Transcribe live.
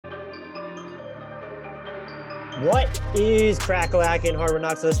What is crack-a-lackin', Hardwood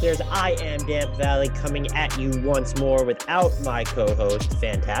Knocks listeners? I am Dan Valley coming at you once more without my co-host,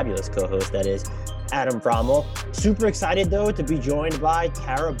 fantabulous co-host, that is Adam Frommel. Super excited, though, to be joined by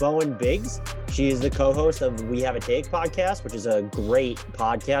Tara Bowen-Biggs. She is the co-host of We Have a Take podcast, which is a great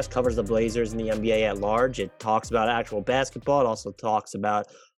podcast, covers the Blazers and the NBA at large. It talks about actual basketball. It also talks about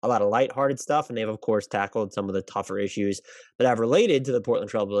a lot of lighthearted stuff, and they've, of course, tackled some of the tougher issues that have related to the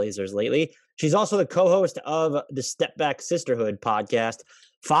Portland Trail Blazers lately. She's also the co-host of the Step Back Sisterhood podcast.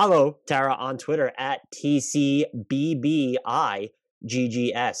 Follow Tara on Twitter at TCBBIGGS.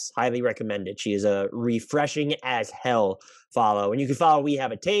 Highly recommended. She is a refreshing as hell follow. And you can follow We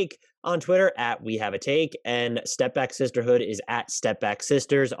Have a Take on Twitter at We Have a Take, and Step Back Sisterhood is at Step Back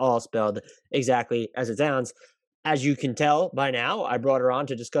Sisters, all spelled exactly as it sounds. As you can tell by now, I brought her on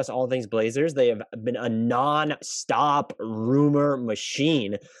to discuss all things Blazers. They have been a non-stop rumor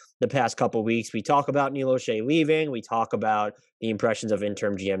machine the past couple weeks. We talk about Neil O'Shea leaving. We talk about the impressions of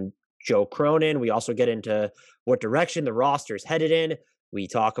interim GM Joe Cronin. We also get into what direction the roster is headed in. We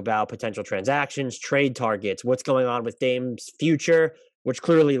talk about potential transactions, trade targets, what's going on with Dame's future, which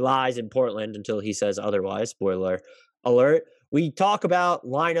clearly lies in Portland until he says otherwise. Spoiler alert. We talk about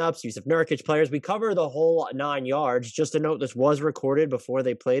lineups, use of Nurkic players. We cover the whole 9 yards. Just to note, this was recorded before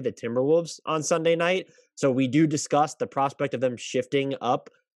they played the Timberwolves on Sunday night. So we do discuss the prospect of them shifting up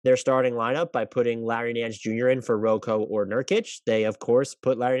their starting lineup by putting Larry Nance Jr. in for Rocco or Nurkic. They, of course,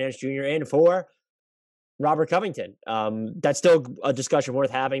 put Larry Nance Jr. in for Robert Covington. That's still a discussion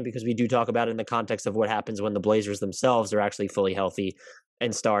worth having because we do talk about it in the context of what happens when the Blazers themselves are actually fully healthy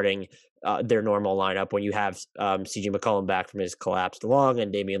and starting their normal lineup when you have CJ McCollum back from his collapsed lung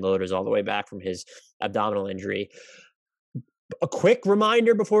and Damian Lillard is all the way back from his abdominal injury. A quick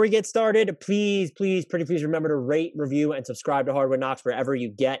reminder before we get started, please remember to rate, review, and subscribe to Hardwood Knocks wherever you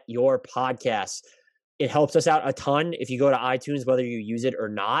get your podcasts. It helps us out a ton if you go to iTunes, whether you use it or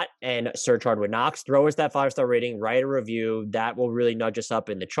not, and search Hardwood Knocks. Throw us that 5-star rating, write a review. That will really nudge us up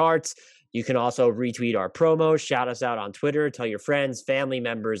in the charts. You can also retweet our promos, shout us out on Twitter, tell your friends, family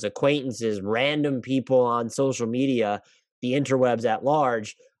members, acquaintances, random people on social media, the interwebs at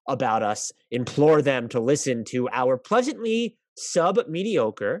large about us. Implore them to listen to our pleasantly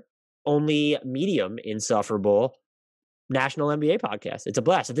sub-mediocre, only medium insufferable National NBA podcast. It's a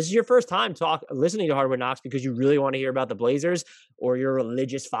blast. If this is your first time listening to Hardwood Knocks because you really want to hear about the Blazers or you're a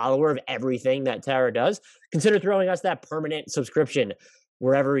religious follower of everything that Tara does, consider throwing us that permanent subscription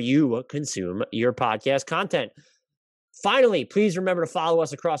wherever you consume your podcast content. Finally, please remember to follow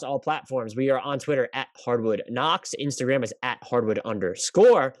us across all platforms. We are on Twitter at Hardwood Knocks. Instagram is at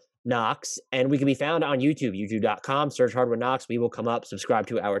Hardwood_Knocks. And we can be found on YouTube, youtube.com. Search Hardwood Knocks. We will come up. Subscribe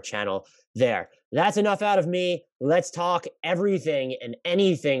to our channel there. That's enough out of me. Let's talk everything and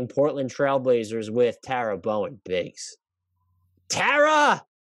anything Portland Trailblazers with Tara Bowen-Biggs. Tara,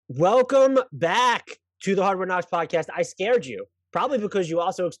 welcome back to the Hardwood Knocks podcast. I scared you, probably because you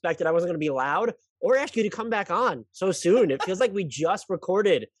also expected I wasn't going to be loud or ask you to come back on so soon. It feels like we just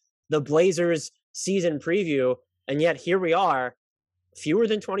recorded the Blazers season preview, and yet here we are, fewer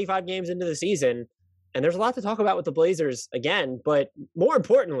than 25 games into the season, and there's a lot to talk about with the Blazers again, but more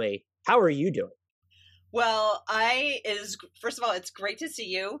importantly, how are you doing? Well, first of all, it's great to see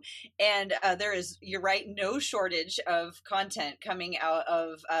you. And there is, you're right, no shortage of content coming out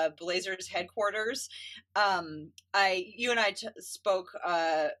of Blazers headquarters. You and I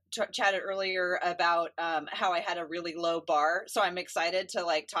chatted earlier about how I had a really low bar. So I'm excited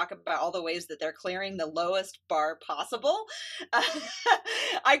to talk about all the ways that they're clearing the lowest bar possible.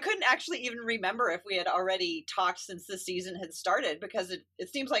 I couldn't actually even remember if we had already talked since the season had started, because it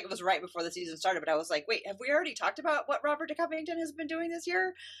seems like it was right before the season started. But I was like, wait, have we already talked about what Robert Covington has been doing this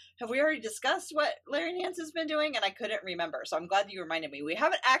year? Have we already discussed what Larry Nance has been doing? And I couldn't remember. So I'm glad that you reminded me. We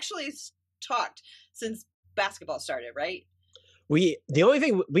haven't actually talked since basketball started, right? The only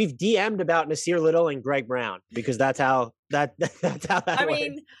thing we've DM'd about Nasir Little and Greg Brown, because that's how that I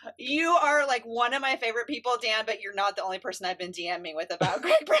mean, you are one of my favorite people, Dan, but you're not the only person I've been DMing with about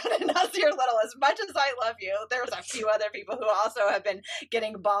Greg Brown and Nasir Little. As much as I love you, there's a few other people who also have been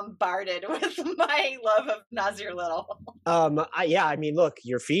getting bombarded with my love of Nasir Little. I mean, look,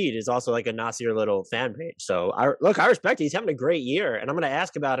 your feed is also like a Nasir Little fan page. So I respect it. He's having a great year, and I'm going to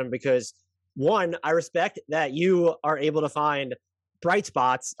ask about him because, one, I respect that you are able to find bright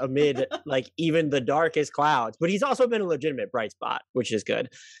spots amid even the darkest clouds, but he's also been a legitimate bright spot, which is good.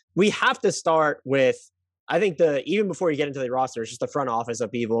 We have to start with, I think even before you get into the roster, it's just the front office of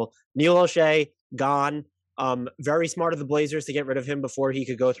people. Neil O'Shea, gone. Very smart of the Blazers to get rid of him before he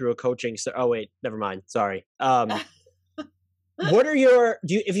could go through a coaching. Oh wait, never mind. Sorry. What are your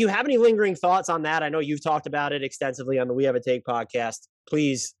if you have any lingering thoughts on that? I know you've talked about it extensively on the We Have a Take podcast.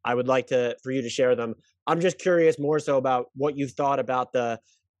 Please, I would like for you to share them. I'm just curious more so about what you've thought about the,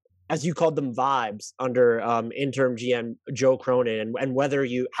 as you called them, vibes under interim GM Joe Cronin, and whether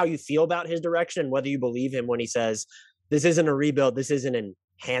how you feel about his direction, and whether you believe him when he says this isn't a rebuild, this is an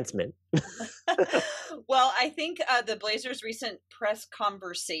enhancement. Well, I think the Blazers' recent press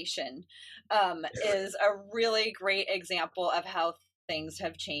conversation is a really great example of how things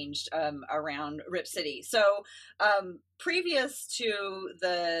have changed around Rip City. So previous to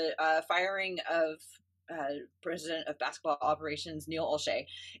the firing of president of basketball operations Neil Olshey,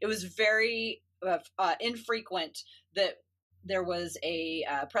 it was very infrequent that there was a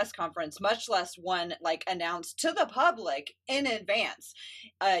press conference, much less one like announced to the public in advance.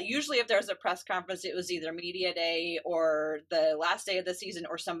 Usually if there's a press conference, it was either media day or the last day of the season,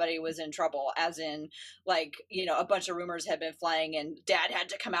 or somebody was in trouble, as in like, you know, a bunch of rumors had been flying and dad had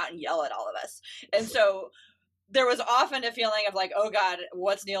to come out and yell at all of us. And so there was often a feeling of like, oh God,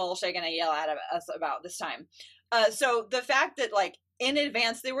 what's Neil Olshey going to yell at us about this time? So the fact that like in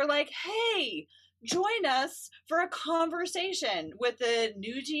advance, they were like, hey, join us for a conversation with the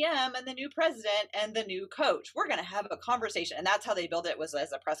new GM and the new president and the new coach. We're going to have a conversation. And that's how they built it, was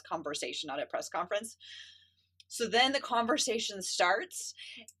as a press conversation, not a press conference. So then the conversation starts,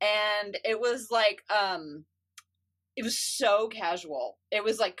 and it was like, it was so casual. It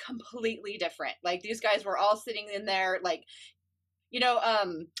was like completely different. Like these guys were all sitting in there, like, you know,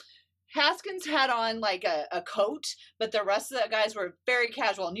 Haskins had on like a coat, but the rest of the guys were very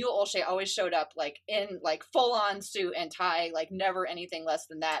casual. Neil Olshey always showed up like in like full on suit and tie, like never anything less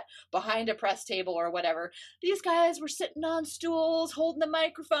than that, behind a press table or whatever. These guys were sitting on stools, holding the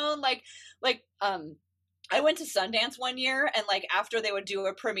microphone, I went to Sundance one year, and like after they would do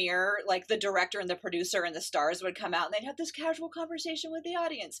a premiere, like the director and the producer and the stars would come out and they'd have this casual conversation with the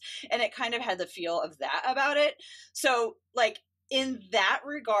audience. And it kind of had the feel of that about it. So like in that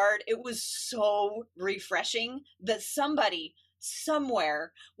regard, it was so refreshing that somebody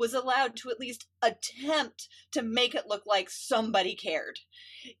somewhere was allowed to at least attempt to make it look like somebody cared.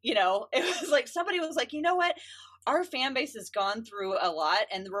 You know, it was like somebody was like, you know what? Our fan base has gone through a lot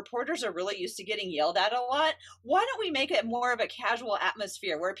and the reporters are really used to getting yelled at a lot. Why don't we make it more of a casual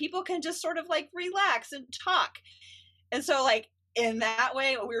atmosphere where people can just sort of like relax and talk? And so like in that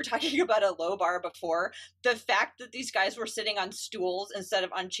way, we were talking about a low bar before, the fact that these guys were sitting on stools instead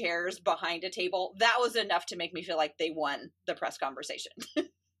of on chairs behind a table, that was enough to make me feel like they won the press conversation.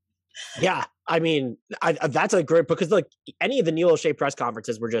 Yeah, I mean, that's a great, because like any of the Neil Olshey press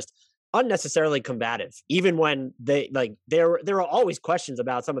conferences were just unnecessarily combative, even when they like there were always questions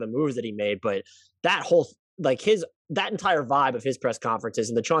about some of the moves that he made, but that whole like that entire vibe of his press conferences,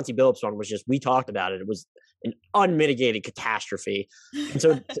 and the Chauncey Billups one was just, we talked about it, it was an unmitigated catastrophe. And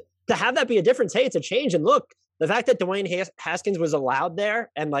so to have that be a difference, hey, it's a change. And look, the fact that Dwayne Haskins was allowed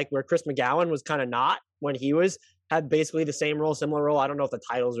there, and like where Chris McGowan was kind of not, when he had basically the same role, similar role. I don't know if the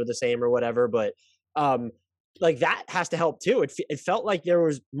titles are the same or whatever, but like that has to help too. It felt like there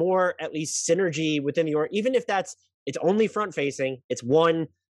was more, at least, synergy within the org, even if it's only front facing. It's one,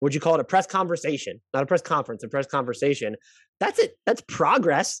 would you call it a press conversation, not a press conference, a press conversation. That's it. That's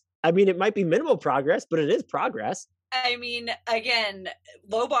progress. I mean, it might be minimal progress, but it is progress. I mean, again,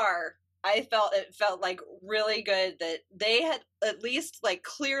 low bar. It felt like really good that they had at least like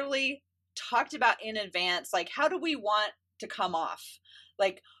clearly talked about in advance, like, how do we want to come off?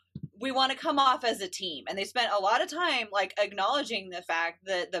 Like, we want to come off as a team. And they spent a lot of time like acknowledging the fact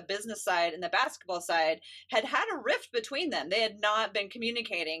that the business side and the basketball side had a rift between them. They had not been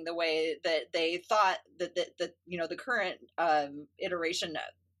communicating the way that they thought that you know, the current iteration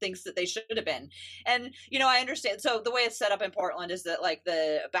thinks that they should have been. And, you know, I understand. So the way it's set up in Portland is that like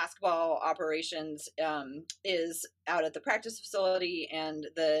the basketball operations is out at the practice facility, and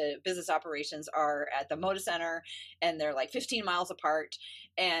the business operations are at the Moda Center, and they're like 15 miles apart.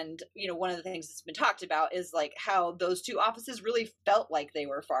 And, you know, one of the things that's been talked about is like how those two offices really felt like they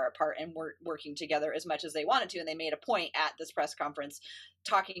were far apart and weren't working together as much as they wanted to. And they made a point at this press conference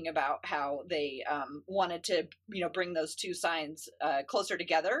talking about how they wanted to, you know, bring those two signs closer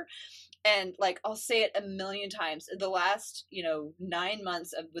together. And like, I'll say it a million times, the last, you know, 9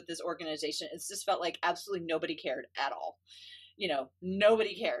 months with this organization, it's just felt like absolutely nobody cared at all. You know,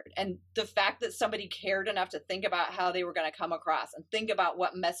 nobody cared. And the fact that somebody cared enough to think about how they were going to come across and think about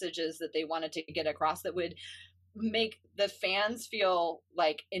what messages that they wanted to get across that would make the fans feel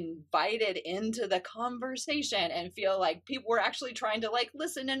like invited into the conversation and feel like people were actually trying to like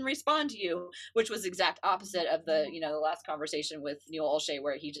listen and respond to you, which was exact opposite of the, you know, the last conversation with Neil Olshey,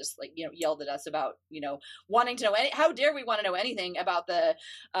 where he just like, you know, yelled at us about, you know, wanting to know how dare we want to know anything about the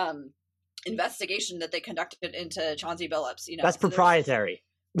investigation that they conducted into Chauncey Billups, you know. That's proprietary.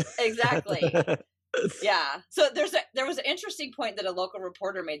 Exactly. Yeah. So there was an interesting point that a local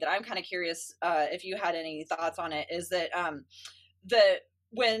reporter made that I'm kind of curious if you had any thoughts on it, is that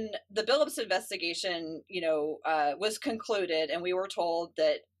when the Billups investigation, you know, was concluded and we were told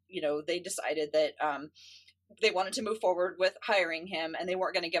that, you know, they decided that they wanted to move forward with hiring him and they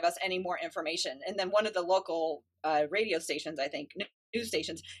weren't going to give us any more information. And then one of the local radio stations, I think, news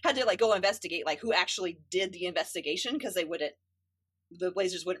stations, had to like go investigate like who actually did the investigation, because the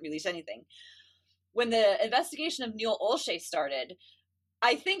Blazers wouldn't release anything. When the investigation of Neil Olshey started,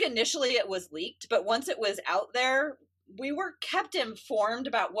 I think initially it was leaked, but once it was out there, we were kept informed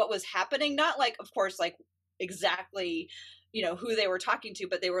about what was happening. Not like, of course, like exactly, you know, who they were talking to,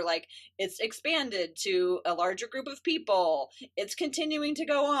 but they were like, it's expanded to a larger group of people. It's continuing to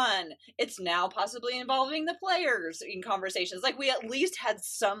go on. It's now possibly involving the players in conversations. Like, we at least had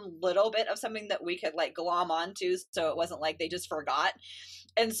some little bit of something that we could like glom onto, so it wasn't like they just forgot.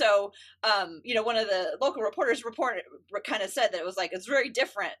 And so, you know, one of the local reporters kind of said that it was like, it's very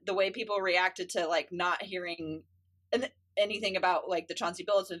different the way people reacted to like not hearing anything about like the Chauncey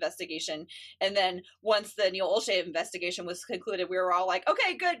Billups investigation. And then once the Neil Olshey investigation was concluded, we were all like,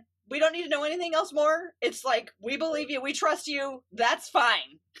 okay, good. We don't need to know anything else more. It's like, we believe you. We trust you. That's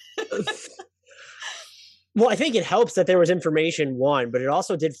fine. Well, I think it helps that there was information, one, but it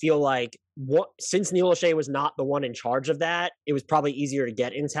also did feel like since Neil Olshey was not the one in charge of that, it was probably easier to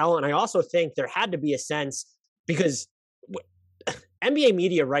get intel. And I also think there had to be a sense, because NBA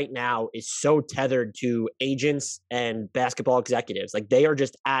media right now is so tethered to agents and basketball executives. Like, they are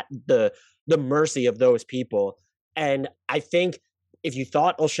just at the mercy of those people. And I think if you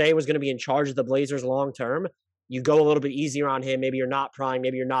thought Olshey was going to be in charge of the Blazers long term, you go a little bit easier on him. Maybe you're not prying.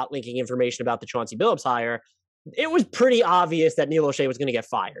 Maybe you're not linking information about the Chauncey Billups hire. It was pretty obvious that Neil Olshey was going to get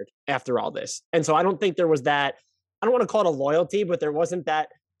fired after all this. And so I don't think there was that, I don't want to call it a loyalty, but there wasn't that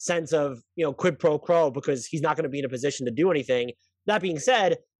sense of, you know, quid pro quo, because he's not going to be in a position to do anything. That being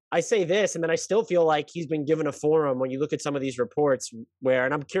said, I say this, and then I still feel like he's been given a forum when you look at some of these reports where,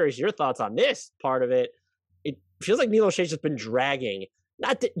 and I'm curious your thoughts on this part of it, it feels like Neil Olshey's just been dragging,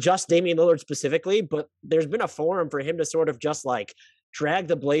 not just Damian Lillard specifically, but there's been a forum for him to sort of just like drag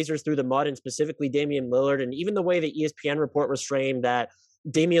the Blazers through the mud, and specifically Damian Lillard. And even the way the ESPN report was framed that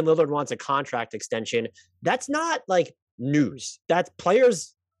Damian Lillard wants a contract extension, that's not like news. That's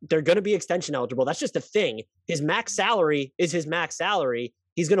players, they're going to be extension eligible. That's just a thing. His max salary is his max salary.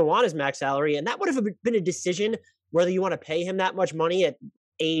 He's going to want his max salary. And that would have been a decision whether you want to pay him that much money at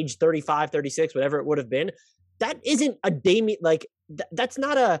age 35, 36, whatever it would have been. That isn't a Damian, like, that's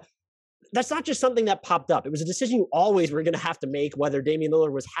not just something that popped up. It was a decision you always were going to have to make, whether Damian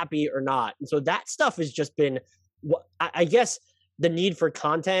Lillard was happy or not. And so that stuff has just been, I guess, the need for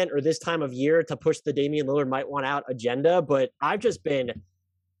content or this time of year to push the Damian Lillard might want out agenda. But I've just been,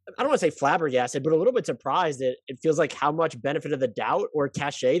 I don't want to say flabbergasted, but a little bit surprised that it feels like how much benefit of the doubt or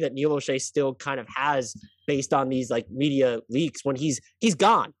cachet that Neil Olshey still kind of has based on these like media leaks when he's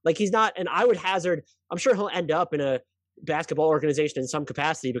gone. Like, he's not, and I would hazard, I'm sure he'll end up in a basketball organization in some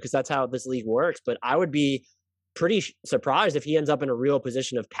capacity because that's how this league works. But I would be pretty surprised if he ends up in a real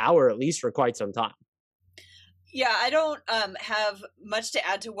position of power, at least for quite some time. Yeah, I don't have much to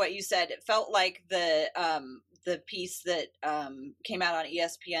add to what you said. It felt like the piece that came out on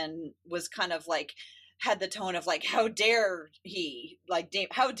ESPN was kind of like, had the tone of like, how dare he, like,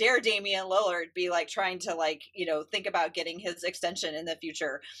 how dare Damian Lillard be like trying to like, you know, think about getting his extension in the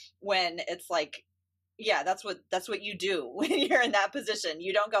future, when it's like, yeah, that's what you do when you're in that position.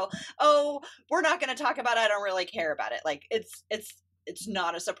 You don't go, oh, we're not going to talk about it. I don't really care about it. Like, it's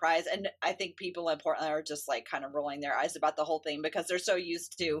not a surprise. And I think people in Portland are just like kind of rolling their eyes about the whole thing, because they're so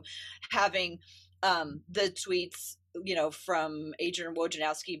used to having the tweets, you know, from Adrian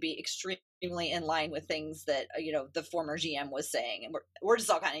Wojnarowski be extremely in line with things that, you know, the former GM was saying. And we're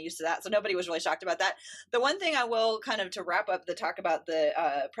just all kind of used to that. So nobody was really shocked about that. The one thing I will kind of, to wrap up the talk about the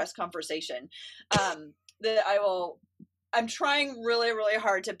press conversation, that I'm trying really, really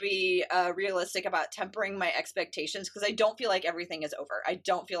hard to be realistic about tempering my expectations, because I don't feel like everything is over. I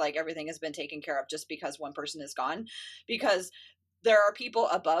don't feel like everything has been taken care of just because one person is gone, because there are people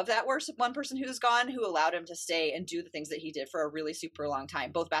above that one person who's gone who allowed him to stay and do the things that he did for a really super long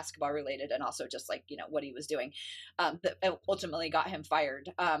time, both basketball related and also just like, what he was doing, that ultimately got him fired.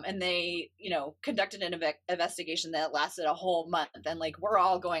 And they, conducted an investigation that lasted a whole month. And like, we're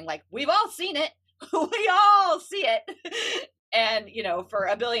all going like, we've all seen it. We all see it. And, for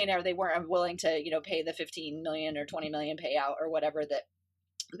a billionaire, they weren't willing to, pay the 15 million or 20 million payout or whatever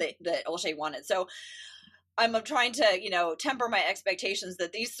that Olshey wanted. So I'm trying to, temper my expectations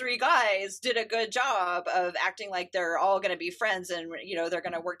that these three guys did a good job of acting like they're all going to be friends and, they're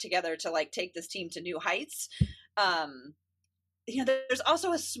going to work together to like take this team to new heights. There's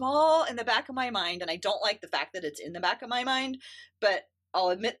also a small in the back of my mind, and I don't like the fact that it's in the back of my mind, but I'll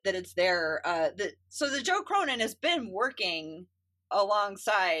admit that it's there. So the Joe Cronin has been working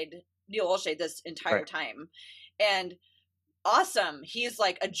alongside Neil Olshey this entire time. And awesome. He's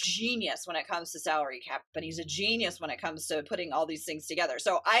like a genius when it comes to salary cap, and he's a genius when it comes to putting all these things together.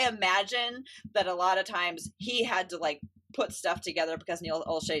 So I imagine that a lot of times he had to like put stuff together because Neil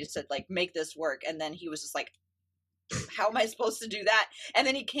Olshey said like, make this work. And then he was just like, how am I supposed to do that? And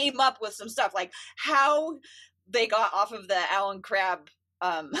then he came up with some stuff like how they got off of the Alan Crabb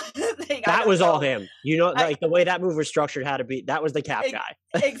thing. That was all him. Like the way that move was structured had to be, that was the cap guy.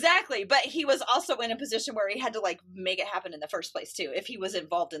 Exactly. But he was also in a position where he had to like make it happen in the first place too, if he was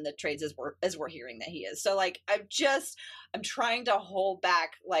involved in the trades as we're hearing that he is. So like, I'm trying to hold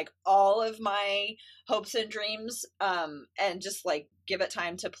back like all of my hopes and dreams, and just like give it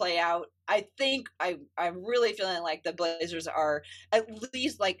time to play out. I think I'm really feeling like the Blazers are at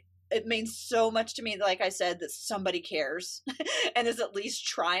least like, it means so much to me, like I said, that somebody cares and is at least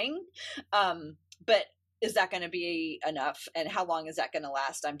trying. But is that going to be enough? And how long is that going to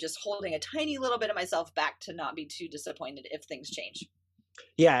last? I'm just holding a tiny little bit of myself back to not be too disappointed if things change.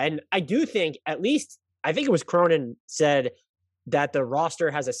 Yeah, and I do think, at least, I think it was Cronin said that the roster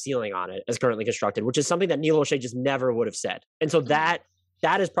has a ceiling on it as currently constructed, which is something that Neil Olshey just never would have said. And so that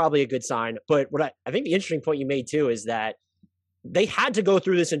is probably a good sign. But what I think the interesting point you made too is that they had to go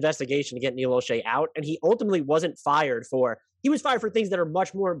through this investigation to get Neil Olshey out, and he ultimately wasn't fired for. He was fired for things that are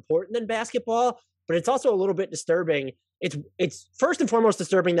much more important than basketball, but it's also a little bit disturbing. It's first and foremost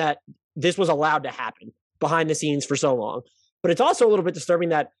disturbing that this was allowed to happen behind the scenes for so long, but it's also a little bit disturbing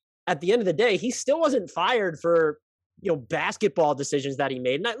that at the end of the day, he still wasn't fired for basketball decisions that he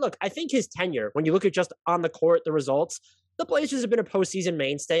made. And I think his tenure, when you look at just on the court, the results, the Blazers have been a postseason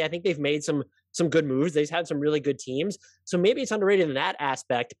mainstay. I think they've made some good moves. They've had some really good teams. So maybe it's underrated in that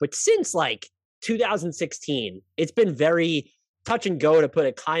aspect. But since like 2016, it's been very touch and go, to put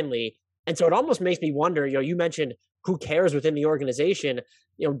it kindly. And so it almost makes me wonder, you mentioned who cares within the organization,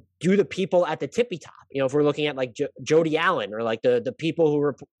 do the people at the tippy top, if we're looking at like Jody Allen or like the people who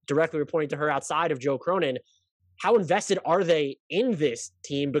were directly reporting to her outside of Joe Cronin, how invested are they in this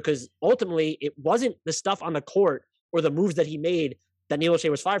team? Because ultimately it wasn't the stuff on the court or the moves that he made that Neil Olshey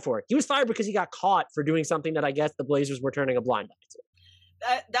was fired for. He was fired because he got caught for doing something that I guess the Blazers were turning a blind eye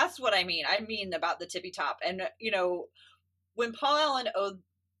to. That's what I mean. I mean about the tippy top. And, when Paul Allen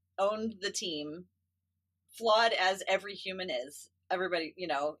owned the team, flawed as every human is, everybody,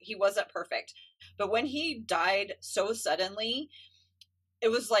 he wasn't perfect. But when he died so suddenly, it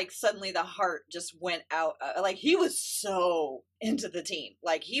was like suddenly the heart just went out. Like he was so into the team.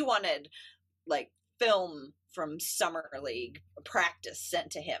 Like he wanted like film from Summer League practice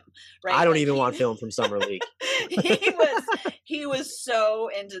sent to him, right? I don't even want film from Summer League. he was so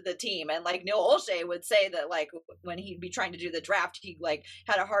into the team. And like Neil Olshey would say that like when he'd be trying to do the draft, he like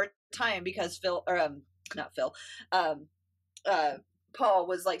had a hard time because Paul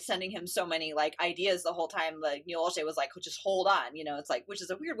was like sending him so many like ideas the whole time. Like Neil Olshey was like, just hold on, it's like, which is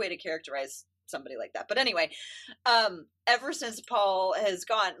a weird way to characterize somebody like that. But anyway, ever since Paul has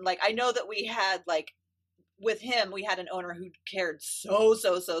gone, like I know that we had like, with him, we had an owner who cared so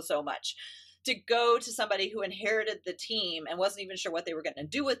much. To go to somebody who inherited the team and wasn't even sure what they were going to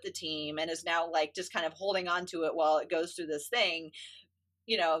do with the team and is now like just kind of holding on to it while it goes through this thing,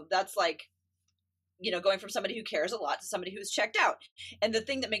 that's like, going from somebody who cares a lot to somebody who's checked out. And the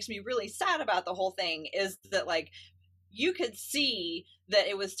thing that makes me really sad about the whole thing is that like, you could see that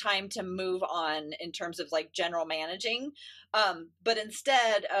it was time to move on in terms of like general managing. But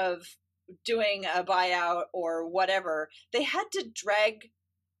instead of doing a buyout or whatever, they had to drag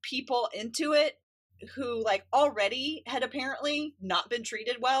people into it who like already had apparently not been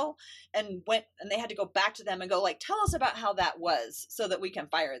treated well and they had to go back to them and go like, tell us about how that was so that we can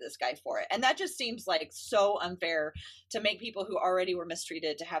fire this guy for it. And that just seems like so unfair to make people who already were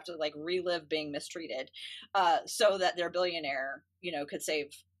mistreated to have to like relive being mistreated, so that their billionaire, could save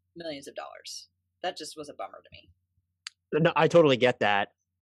millions of dollars. That just was a bummer to me. No, I totally get that.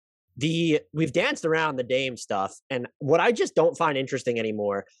 We've danced around the Dame stuff, and what I just don't find interesting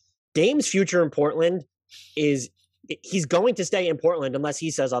anymore, Dame's future in Portland is he's going to stay in Portland unless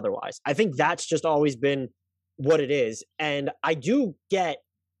he says otherwise. I think that's just always been what it is. And I do get,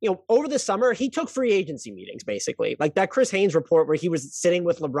 over the summer, he took free agency meetings, basically. Like that Chris Haynes report where he was sitting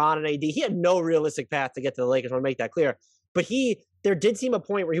with LeBron and AD. He had no realistic path to get to the Lakers. I want to make that clear. But there did seem a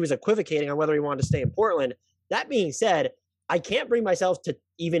point where he was equivocating on whether he wanted to stay in Portland. That being said, I can't bring myself to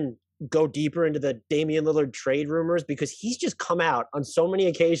even go deeper into the Damian Lillard trade rumors because he's just come out on so many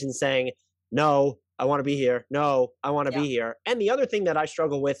occasions saying, no, I want to be here. No, I want to be here. And the other thing that I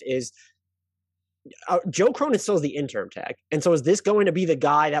struggle with is Joe Cronin still has the interim tag. And so is this going to be the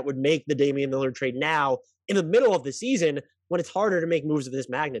guy that would make the Damian Lillard trade now in the middle of the season when it's harder to make moves of this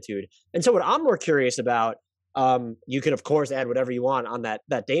magnitude? And so what I'm more curious about, you can, of course, add whatever you want on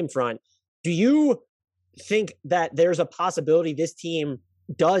that Dame front. Do you think that there's a possibility this team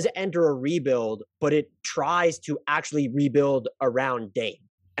does enter a rebuild, but it tries to actually rebuild around Dame?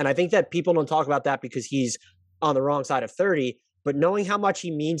 And I think that people don't talk about that because he's on the wrong side of 30, but knowing how much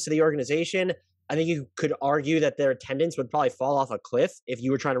he means to the organization, I think you could argue that their attendance would probably fall off a cliff if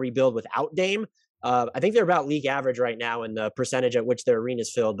you were trying to rebuild without Dame. I think they're about league average right now in the percentage at which their arena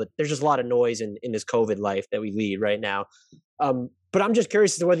is filled, but there's just a lot of noise in this COVID life that we lead right now. But I'm just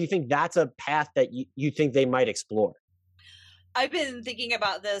curious as to whether you think that's a path that you think they might explore. I've been thinking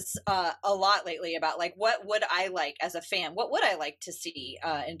about this a lot lately about like, what would I like as a fan? What would I like to see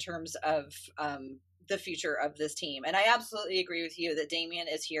in terms of the future of this team? And I absolutely agree with you that Damian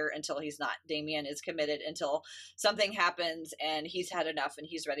is here until he's not. Damian is committed until something happens and he's had enough and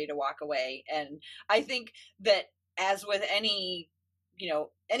he's ready to walk away. And I think that as with any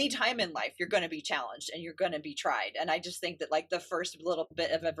time in life, you're going to be challenged and you're going to be tried. And I just think that like the first little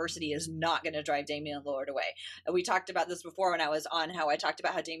bit of adversity is not going to drive Damian Lillard away. And we talked about this before when I was on, how I talked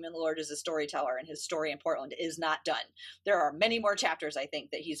about how Damian Lillard is a storyteller and his story in Portland is not done. There are many more chapters I think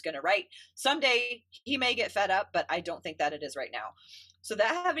that he's going to write. Someday he may get fed up, but I don't think that it is right now. So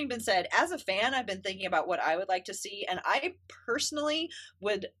that having been said, as a fan, I've been thinking about what I would like to see. And I personally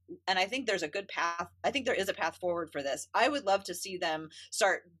would, and I think there's a good path. I think there is a path forward for this. I would love to see them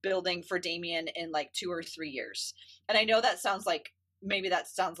start building for Damian in like 2 or 3 years. And I know that sounds like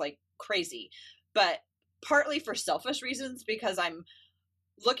crazy, but partly for selfish reasons, because I'm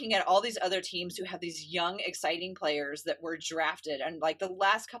looking at all these other teams who have these young, exciting players that were drafted. And like the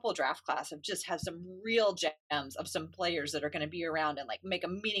last couple of draft class have just had some real gems of some players that are going to be around and like make a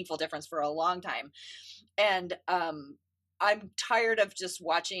meaningful difference for a long time. And I'm tired of just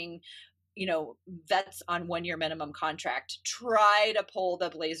watching, vets on 1-year minimum contract try to pull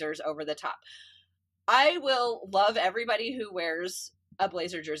the Blazers over the top. I will love everybody who wears a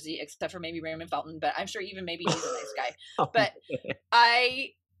Blazer jersey, except for maybe Raymond Felton, but I'm sure even maybe he's a nice guy. But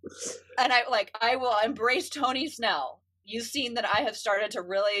I will embrace Tony Snell. You've seen that I have started to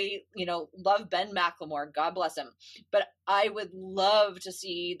really, love Ben McLemore. God bless him. But I would love to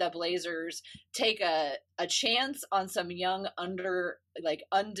see the Blazers take a chance on some young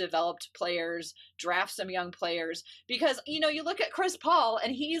undeveloped players, draft some young players, because, you look at Chris Paul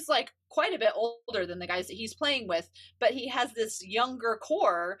and he's like quite a bit older than the guys that he's playing with, but he has this younger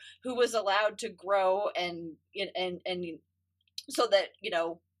core who was allowed to grow and so that,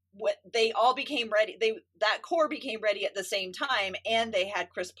 what they all became ready. That core became ready at the same time, and they had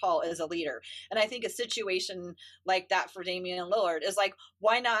Chris Paul as a leader. And I think a situation like that for Damian Lillard is like,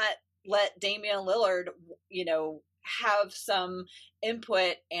 why not let Damian Lillard, have some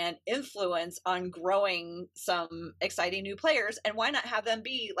input and influence on growing some exciting new players, and why not have them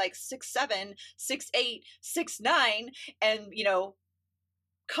be like 6'7", 6'8", 6'9", and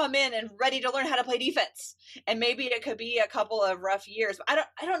come in and ready to learn how to play defense. And maybe it could be a couple of rough years, but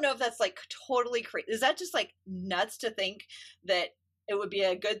I don't know if that's like totally crazy. Is that just like nuts to think that it would be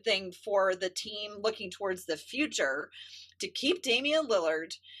a good thing for the team looking towards the future to keep Damian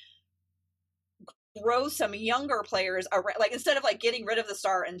Lillard, grow some younger players around, like instead of like getting rid of the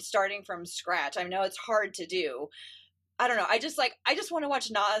star and starting from scratch? I know it's hard to do. I don't know. I just want to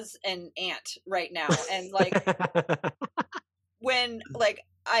watch Nas and Ant right now. And like when like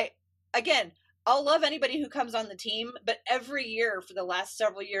I'll love anybody who comes on the team, but every year for the last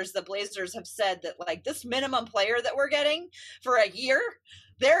several years, the Blazers have said that like this minimum player that we're getting for a year,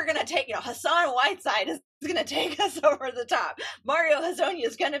 they're going to take, Hassan Whiteside is going to take us over the top. Mario Hezonja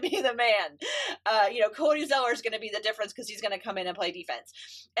is going to be the man. Cody Zeller is going to be the difference because he's going to come in and play defense.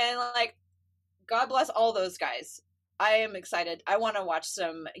 And like, God bless all those guys. I am excited. I want to watch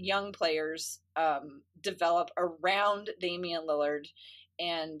some young players develop around Damian Lillard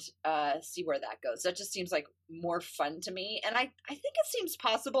and see where that goes. That just seems like more fun to me, and I think it seems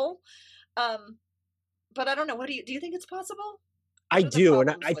possible. But I don't know. What do you think it's possible? I What are the do, and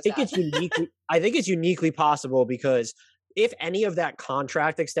problems I with think that? it's uniquely. I think it's uniquely possible because if any of that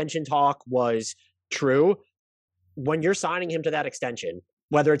contract extension talk was true, when you're signing him to that extension,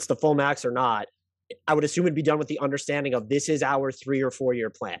 whether it's the full max or not, I would assume it'd be done with the understanding of this is our 3 or 4 year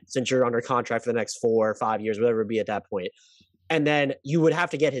plan since you're under contract for the next 4 or 5 years, whatever it would be at that point. And then you would have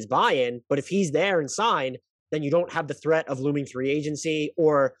to get his buy-in. But if he's there and signed, then you don't have the threat of looming free agency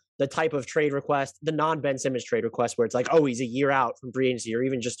or the type of trade request, the non-Ben Simmons trade request, where it's like, oh, he's a year out from free agency or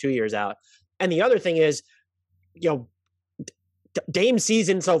even just 2 years out. And the other thing is, you know, Dame's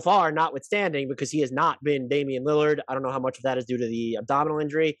season so far, notwithstanding, because he has not been Damian Lillard. I don't know how much of that is due to the abdominal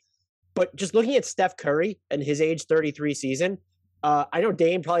injury. But just looking at Steph Curry and his age 33 season, I know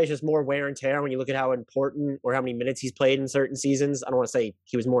Dame probably is just more wear and tear when you look at how important or how many minutes he's played in certain seasons. I don't want to say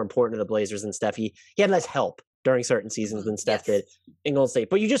he was more important to the Blazers than Steph. He had less help during certain seasons than Steph did in Golden State.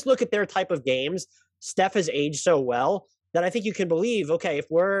 But you just look at their type of games. Steph has aged so well that I think you can believe, okay, if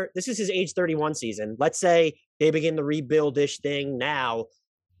this is his age 31 season, let's say they begin the rebuild-ish thing now,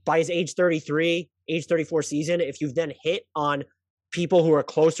 by his age 33, age 34 season, if you've then hit on people who are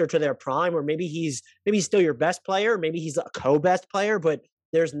closer to their prime, or maybe he's still your best player, maybe he's a co-best player, but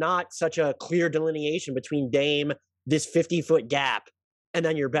there's not such a clear delineation between Dame, this 50-foot gap, and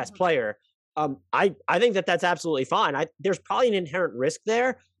then your best player. I think that's absolutely fine. There's probably an inherent risk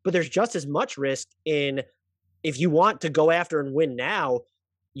there, but there's just as much risk in if you want to go after and win now,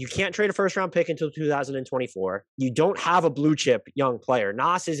 you can't trade a first-round pick until 2024. You don't have a blue-chip young player.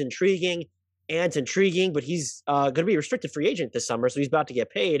 Nas is intriguing. Ant's intriguing, but he's going to be a restricted free agent this summer, so he's about to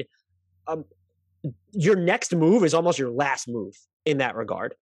get paid. Your next move is almost your last move in that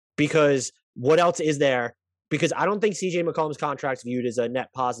regard, because what else is there? Because I don't think CJ McCollum's contract's viewed as a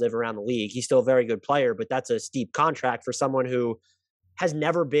net positive around the league. He's still a very good player, but that's a steep contract for someone who has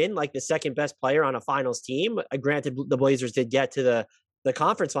never been like the second best player on a finals team. Granted, the Blazers did get to the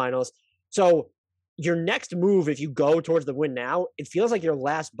conference finals. So your next move, if you go towards the win now, it feels like your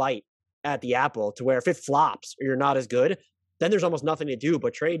last bite at the apple, to where if it flops or you're not as good, then there's almost nothing to do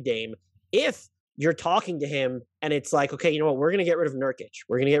but trade Dame. If you're talking to him and it's like, okay, you know what, we're going to get rid of Nurkic,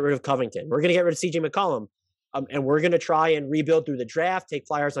 we're going to get rid of Covington, we're going to get rid of CJ McCollum, and we're going to try and rebuild through the draft, take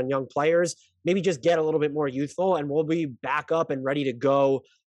flyers on young players, maybe just get a little bit more youthful, and we'll be back up and ready to go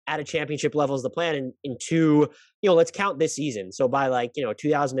at a championship level is the plan in two, let's count this season. So by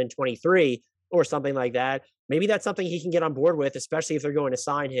 2023 or something like that, maybe that's something he can get on board with, especially if they're going to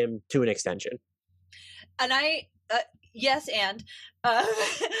sign him to an extension. And yes, and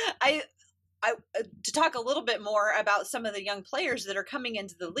I to talk a little bit more about some of the young players that are coming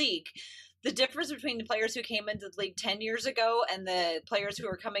into the league. The difference between the players who came into the league 10 years ago and the players who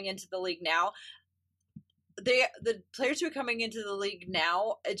are coming into the league now, the players who are coming into the league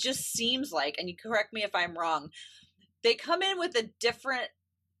now, it just seems like, and you correct me if I'm wrong, they come in with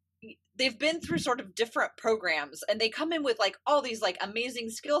they've been through sort of different programs, and they come in with all these amazing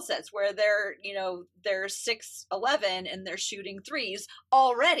skill sets where they're 6'11" and they're shooting threes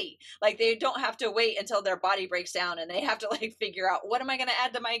already. They don't have to wait until their body breaks down and they have to figure out, what am I going to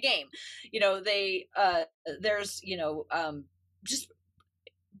add to my game? Just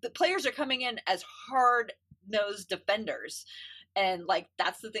the players are coming in as hard-nosed defenders, and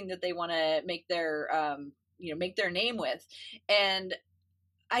that's the thing that they want to make their make their name with. And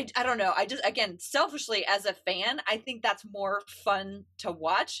I don't know. I just, again, selfishly as a fan, I think that's more fun to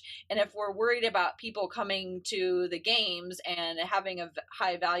watch. And if we're worried about people coming to the games and having a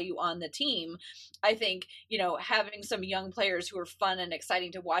high value on the team, I think, having some young players who are fun and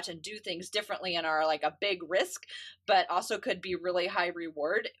exciting to watch and do things differently and are a big risk, but also could be really high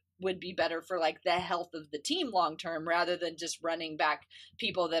reward, would be better for the health of the team long term, rather than just running back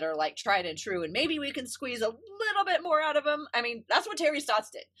people that are tried and true and maybe we can squeeze a little bit more out of them. I mean, that's what Terry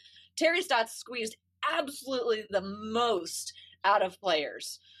Stotts did. Terry Stotts squeezed absolutely the most out of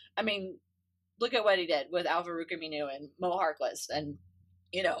players. I mean, look at what he did with Al-Farouq Aminu and Mo Harkless and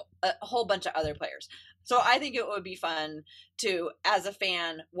a whole bunch of other players. So I think it would be fun to, as a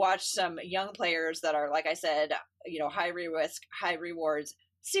fan, watch some young players that are, like I said, high risk, high rewards,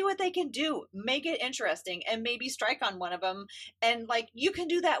 see what they can do, make it interesting, and maybe strike on one of them. And you can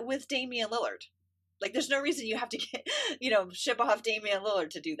do that with Damian Lillard. There's no reason you have to get, ship off Damian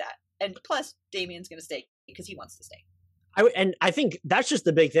Lillard to do that. And plus, Damian's going to stay because he wants to stay. I think that's just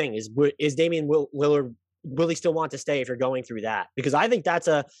the big thing is Damian Lillard, will he still want to stay if you're going through that? Because I think that's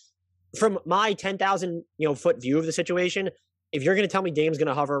from my 10,000 foot view of the situation, if you're going to tell me Dame's going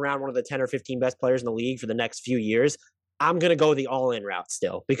to hover around one of the 10 or 15 best players in the league for the next few years, I'm going to go the all-in route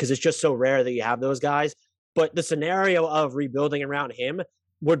still because it's just so rare that you have those guys. But the scenario of rebuilding around him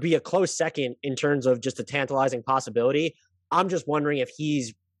would be a close second in terms of just a tantalizing possibility. I'm just wondering if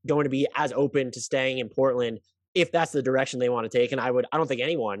he's going to be as open to staying in Portland if that's the direction they want to take. And I don't think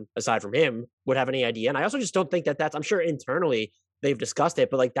anyone aside from him would have any idea. And I also just don't think that I'm sure internally they've discussed it,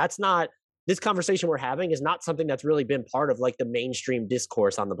 but like, that's not, this conversation we're having is not something that's really been part of like the mainstream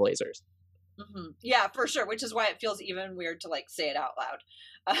discourse on the Blazers. Mm-hmm. Yeah, for sure. Which is why it feels even weird to like say it out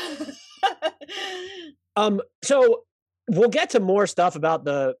loud. So we'll get to more stuff about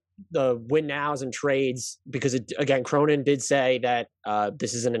the win nows and trades because again, Cronin did say that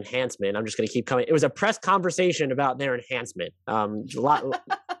this is an enhancement. I'm just going to keep coming. It was a press conversation about their enhancement.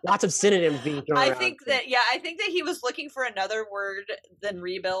 Lots of synonyms being thrown around. I think that he was looking for another word than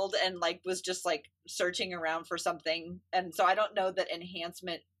rebuild and like was just like searching around for something. And so I don't know that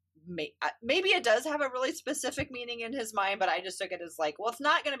enhancement maybe it does have a really specific meaning in his mind, but I just took it as like, well, it's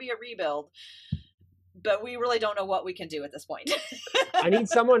not going to be a rebuild, but we really don't know what we can do at this point. I need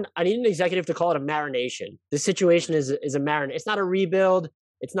an executive to call it a marination. This situation is a marinate. It's not a rebuild.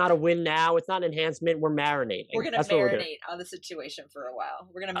 It's not a win now. It's not an enhancement. We're marinating. We're going to marinate on the situation for a while.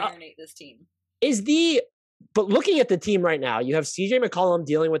 We're going to marinate this team. But looking at the team right now, you have CJ McCollum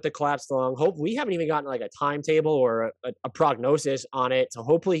dealing with the collapsed lung. We haven't even gotten like a timetable or a prognosis on it. So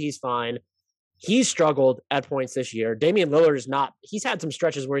hopefully he's fine. He's struggled at points this year. Damian Lillard is not. He's had some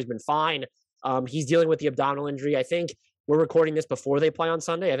stretches where he's been fine. He's dealing with the abdominal injury. I think we're recording this before they play on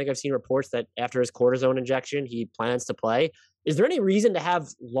Sunday. I think I've seen reports that after his cortisone injection, he plans to play. Is there any reason to have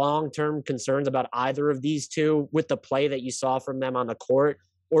long-term concerns about either of these two with the play that you saw from them on the court?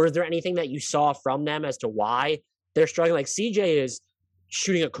 Or is there anything that you saw from them as to why they're struggling? Like CJ is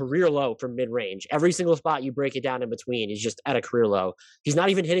shooting a career low from mid-range. Every single spot you break it down in between, he's just at a career low. He's not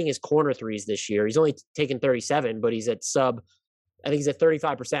even hitting his corner threes this year. He's only taken 37, but he's at I think he's at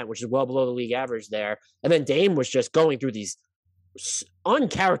 35%, which is well below the league average there. And then Dame was just going through these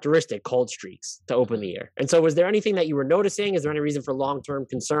uncharacteristic cold streaks to open the year. And so was there anything that you were noticing? Is there any reason for long-term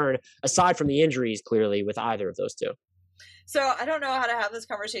concern aside from the injuries clearly with either of those two? So I don't know how to have this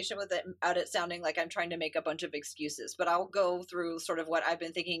conversation without it sounding like I'm trying to make a bunch of excuses, but I'll go through sort of what I've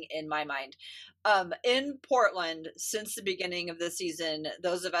been thinking in my mind. In Portland, since the beginning of the season,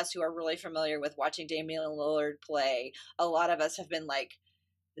 those of us who are really familiar with watching Damian Lillard play, a lot of us have been like,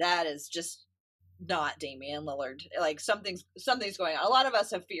 that is just not Damian Lillard. Like something's going on. A lot of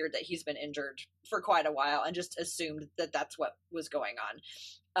us have feared that he's been injured for quite a while and just assumed that that's what was going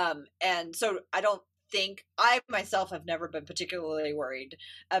on. And so I myself have never been particularly worried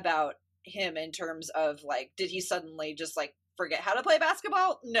about him in terms of like, did he suddenly just like forget how to play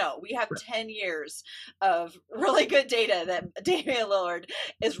basketball? No, we have 10 years of really good data that Damian Lillard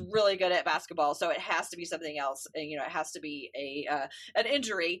is really good at basketball. So it has to be something else. And, it has to be an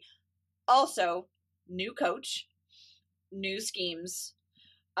injury. Also, new coach, new schemes,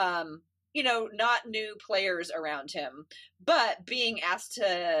 not new players around him, but being asked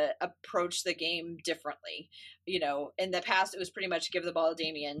to approach the game differently. In the past, it was pretty much give the ball to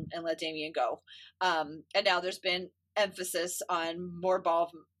Damian and let Damian go. And now there's been emphasis on more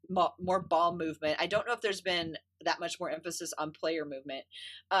ball movement. I don't know if there's been that much more emphasis on player movement.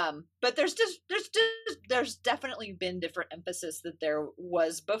 But there's definitely been different emphasis that there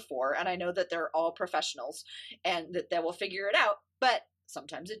was before. And I know that they're all professionals and that they will figure it out, but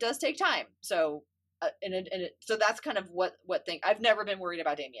sometimes it does take time. So, so that's kind of what thing. I've never been worried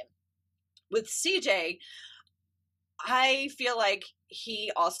about Damian. With CJ, I feel like he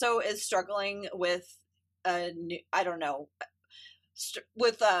also is struggling with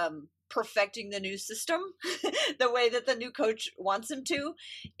perfecting the new system the way that the new coach wants him to.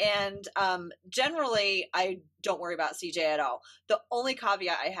 And generally, I don't worry about CJ at all. The only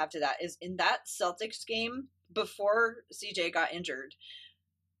caveat I have to that is in that Celtics game before CJ got injured,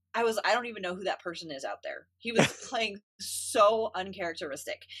 I don't even know who that person is out there. He was playing so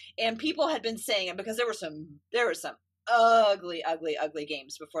uncharacteristic, and people had been saying it because there were some ugly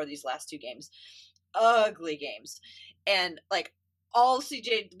games before these last two games, ugly games, and like all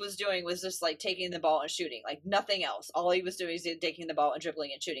CJ was doing was just like taking the ball and shooting, like nothing else. All he was doing is taking the ball and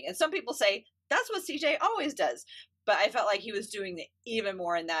dribbling and shooting. And some people say that's what CJ always does. But I felt like he was doing even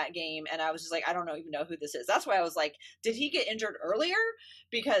more in that game. And I was just like, I don't even know who this is. That's why I was like, did he get injured earlier?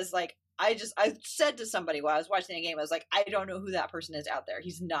 Because like, I said to somebody while I was watching the game, I was like, I don't know who that person is out there.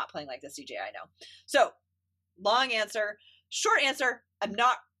 He's not playing like the CJ I know. So long answer, short answer. I'm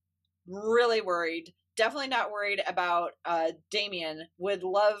not really worried. Definitely not worried about Damian. Would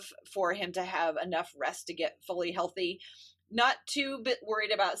love for him to have enough rest to get fully healthy. not too bit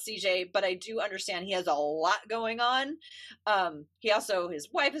worried about CJ, but I do understand he has a lot going on. He also, his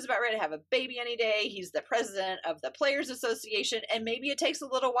wife is about ready to have a baby any day. He's the president of the Players Association, and maybe it takes a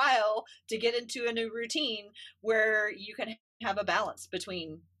little while to get into a new routine where you can have a balance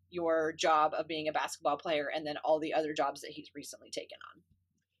between your job of being a basketball player and then all the other jobs that he's recently taken on.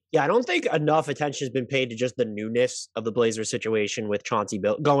 Yeah, I don't think enough attention has been paid to just the newness of the Blazers situation with Chauncey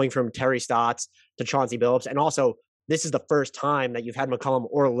Billups, going from Terry Stotts to Chauncey Billups. And also, this is the first time that you've had McCollum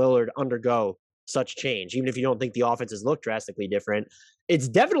or Lillard undergo such change, even if you don't think the offenses look drastically different. It's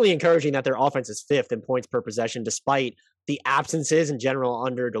definitely encouraging that their offense is fifth in points per possession, despite the absences in general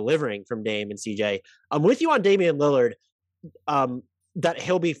under delivering from Dame and CJ. I'm with you on Damian Lillard. That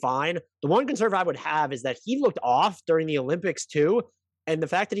he'll be fine. The one concern I would have is that he looked off during the Olympics too. And the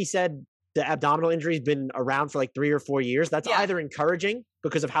fact that he said the abdominal injury has been around for like 3 or 4 years, that's either encouraging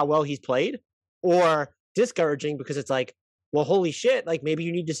because of how well he's played or discouraging because it's like, well, holy shit, like maybe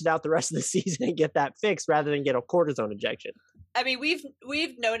you need to sit out the rest of the season and get that fixed rather than get a cortisone injection. I mean, we've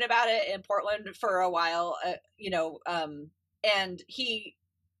known about it in Portland for a while, and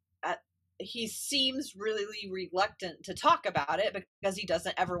he seems really reluctant to talk about it because he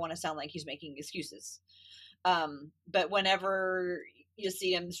doesn't ever want to sound like he's making excuses. But whenever you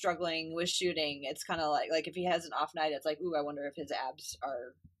see him struggling with shooting, it's kind of like if he has an off night, it's like, ooh, I wonder if his abs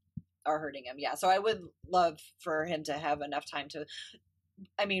are hurting him. Yeah. So I would love for him to have enough time to,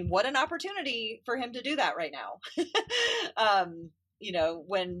 I mean, what an opportunity for him to do that right now.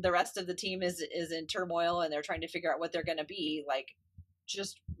 When the rest of the team is in turmoil and they're trying to figure out what they're going to be, like,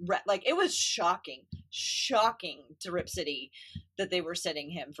 it was shocking to Rip City that they were sitting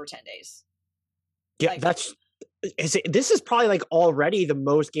him for 10 days. Yeah, this is probably like already the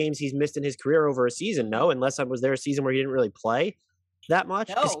most games he's missed in his career over a season. No, unless was there a season where he didn't really play that much?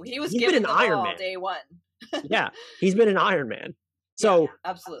 No, he's given the ball day one. Yeah, he's been an Iron Man. So yeah,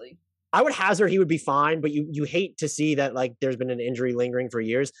 absolutely. I would hazard he would be fine, but you hate to see that like there's been an injury lingering for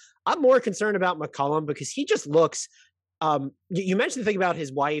years. I'm more concerned about McCollum because he just looks. You mentioned the thing about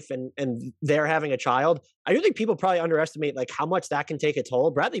his wife and they're having a child. I do think people probably underestimate like how much that can take a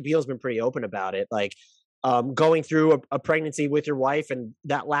toll. Bradley Beal's been pretty open about it, like going through a pregnancy with your wife and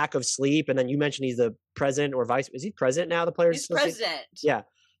that lack of sleep. And then you mentioned he's the president or vice. Is he president now? The Players Association? President. Yeah,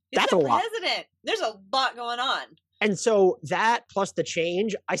 that's a lot. President. There's a lot going on. And so that plus the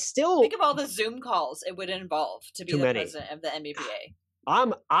change, I still think of all the Zoom calls it would involve to be the president of the NBPA.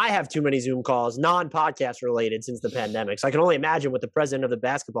 I have too many Zoom calls, non-podcast related, since the pandemic. So I can only imagine what the president of the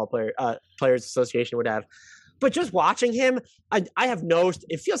basketball Players Association would have. But just watching him, I have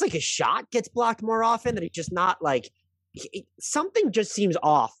it feels like his shot gets blocked more often. That he's just not like something just seems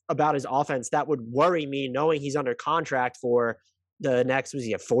off about his offense that would worry me, knowing he's under contract for the next. Was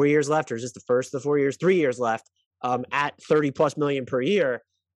he have 4 years left, or is this the first of the 4 years? 3 years left at $30+ million per year.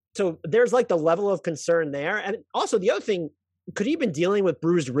 So there's like the level of concern there, and also the other thing. Could he have been dealing with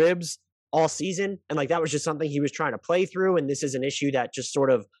bruised ribs all season? And like, that was just something he was trying to play through. And this is an issue that just sort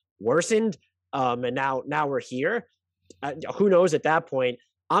of worsened. And now we're here. Who knows at that point?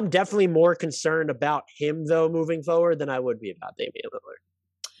 I'm definitely more concerned about him though, moving forward than I would be about Damian Lillard.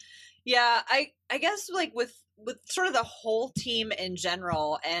 Yeah. I guess like with sort of the whole team in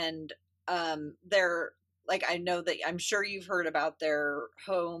general and their, like, I know that I'm sure you've heard about their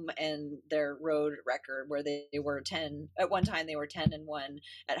home and their road record where they were 10 at one time. They were 10-1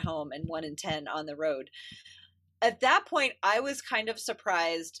 at home and 1-10 on the road. At that point, I was kind of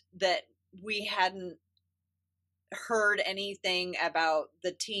surprised that we hadn't heard anything about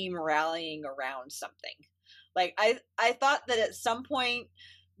the team rallying around something. Like I thought that at some point,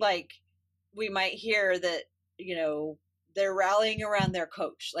 like we might hear that, they're rallying around their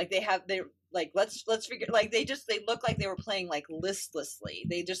coach. Like they like let's figure, like they look like they were playing like listlessly.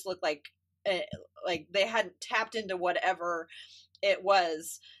 They just look like they hadn't tapped into whatever it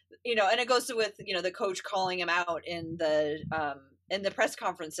was, and it goes to with the coach calling him out in the press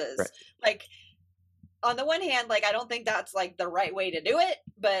conferences. Right. Like on the one hand, like I don't think that's like the right way to do it,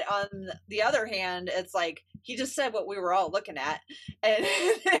 but on the other hand, it's like he just said what we were all looking at, and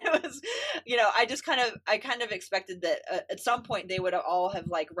it was, I kind of expected that at some point they would all have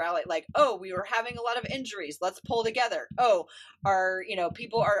like rallied, like, oh, we were having a lot of injuries, let's pull together. Oh, our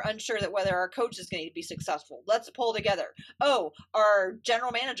people are unsure that whether our coach is going to be successful, let's pull together. Oh, our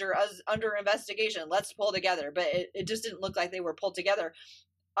general manager is under investigation, let's pull together. But it just didn't look like they were pulled together.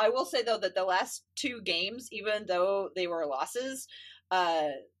 I will say though that the last 2 games, even though they were losses,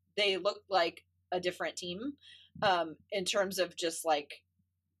 they looked like a different team in terms of just like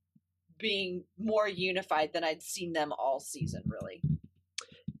being more unified than I'd seen them all season, really.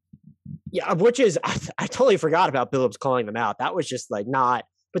 Yeah, which is I totally forgot about Billups calling them out. That was just like not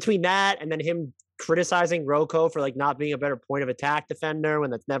between that and then him criticizing Rocco for like not being a better point of attack defender when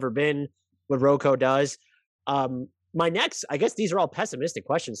that's never been what Rocco does. My next, I guess these are all pessimistic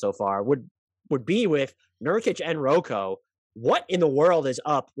questions so far, would be with Nurkic and Rocco. What in the world is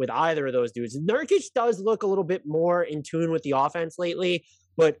up with either of those dudes? Nurkic does look a little bit more in tune with the offense lately,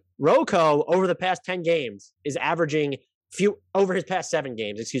 but Rocco over the past 10 games is averaging over his past 7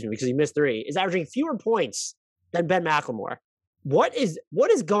 games, excuse me, because he missed 3, is averaging fewer points than Ben McLemore. What is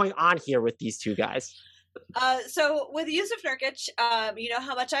going on here with these two guys? So with Jusuf Nurkic, you know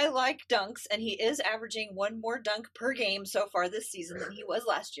how much I like dunks, and he is averaging 1 more dunk per game so far this season than he was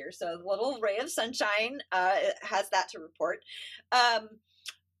last year. So a little ray of sunshine has that to report. The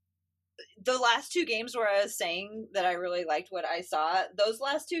last 2 games where I was saying that I really liked what I saw, those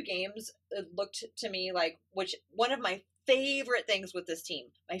last 2 games looked to me like one of my favorite things with this team.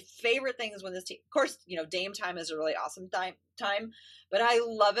 My favorite things when this team, of course, you know, Dame time is a really awesome time, but I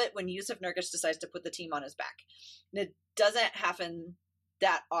love it when Jusuf Nurkic decides to put the team on his back. And it doesn't happen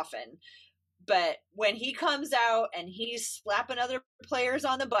that often. But when he comes out and he's slapping other players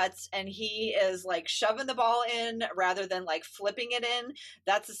on the butts and he is like shoving the ball in rather than like flipping it in,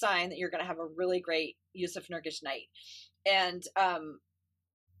 that's a sign that you're going to have a really great Jusuf Nurkic night. And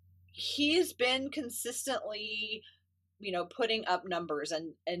he's been consistently, you know, putting up numbers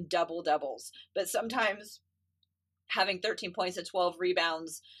and double doubles, but sometimes having 13 points and 12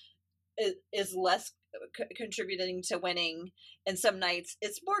 rebounds is less contributing to winning, and some nights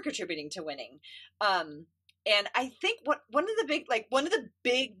it's more contributing to winning. And I think one of the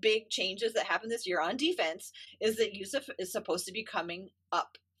big changes that happened this year on defense is that Jusuf is supposed to be coming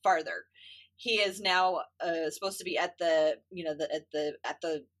up farther. He is now supposed to be at the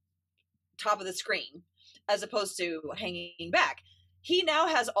top of the screen as opposed to hanging back. He now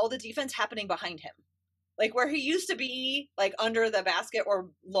has all the defense happening behind him. Like where he used to be like under the basket or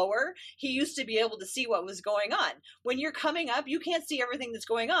lower, he used to be able to see what was going on. When you're coming up, you can't see everything that's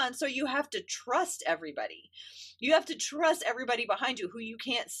going on. So you have to trust everybody. You have to trust everybody behind you who you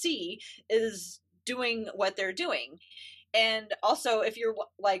can't see is doing what they're doing. And also if you're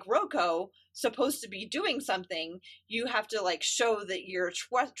like Rocco supposed to be doing something, you have to like show that you're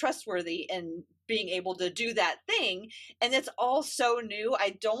trustworthy and being able to do that thing. And it's all so new.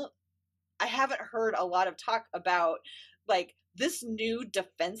 I haven't heard a lot of talk about like this new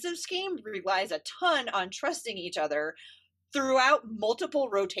defensive scheme relies a ton on trusting each other throughout multiple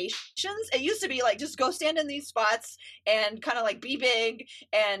rotations. It used to be like just go stand in these spots and kind of like be big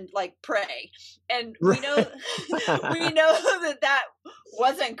and like pray. And we know that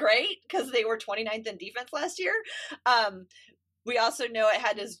wasn't great because they were 29th in defense last year. We also know it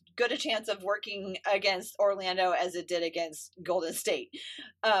had as good a chance of working against Orlando as it did against Golden State.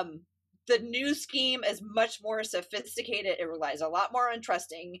 The new scheme is much more sophisticated. It relies a lot more on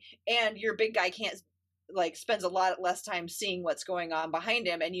trusting, and your big guy can't spends a lot less time seeing what's going on behind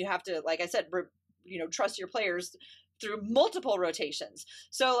him. And you have to, like I said, trust your players through multiple rotations.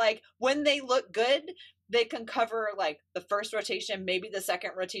 So like when they look good, they can cover like the first rotation, maybe the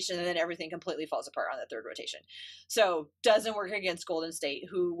second rotation, and then everything completely falls apart on the third rotation. So doesn't work against Golden State,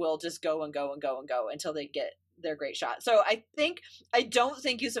 who will just go and go and go and go until they get their great shot. So I don't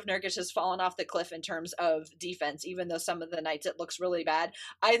think Jusuf Nurkic has fallen off the cliff in terms of defense, even though some of the nights it looks really bad.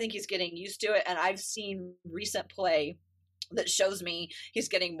 I think he's getting used to it, and I've seen recent play that shows me he's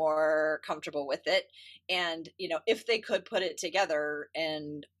getting more comfortable with it. And, if they could put it together,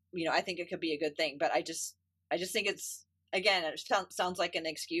 and, I think it could be a good thing, but I just think it's, again, it sounds like an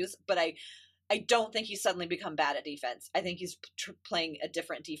excuse, but I don't think he's suddenly become bad at defense. I think he's playing a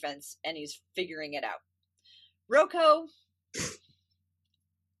different defense and he's figuring it out. Rocco,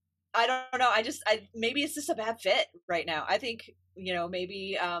 I don't know. Maybe it's just a bad fit right now. I think,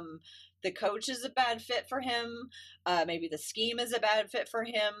 maybe the coach is a bad fit for him. Maybe the scheme is a bad fit for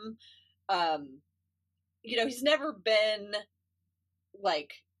him. He's never been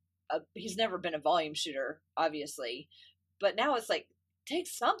he's never been a volume shooter, obviously. But now it's like, take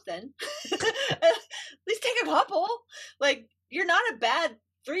something. At least take a couple. Like, you're not a bad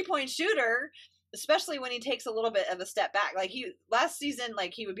 3-point shooter, especially when he takes a little bit of a step back. Like last season,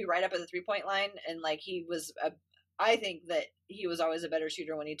 he would be right up at the 3-point line, and I think that he was always a better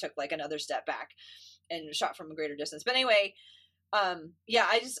shooter when he took another step back and shot from a greater distance. But anyway,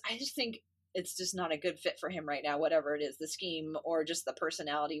 I just think it's just not a good fit for him right now, whatever it is, the scheme or just the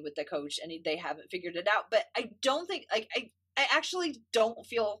personality with the coach, and they haven't figured it out. But I don't think, I actually don't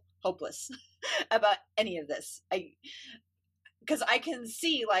feel hopeless about any of this. Because I can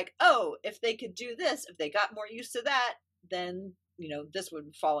see if they could do this, if they got more used to that, then this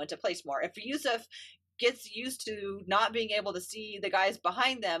would fall into place more. If Yusuf gets used to not being able to see the guys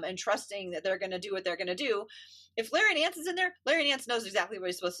behind them and trusting that they're going to do what they're going to do. If Larry Nance is in there, Larry Nance knows exactly what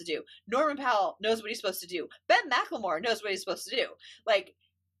he's supposed to do. Norman Powell knows what he's supposed to do. Ben McLemore knows what he's supposed to do. Like,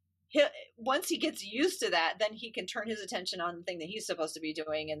 once he gets used to that, then he can turn his attention on the thing that he's supposed to be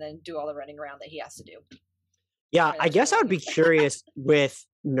doing and then do all the running around that he has to do. Yeah, I guess I would be curious with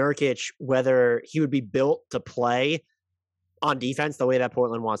Nurkic whether he would be built to play on defense the way that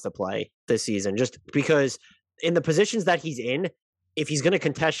Portland wants to play this season, just because in the positions that he's in, if he's going to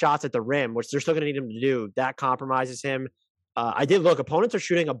contest shots at the rim, which they're still going to need him to do, that compromises him. I did look, opponents are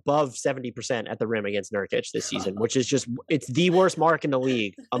shooting above 70% at the rim against Nurkic this season, which is it's the worst mark in the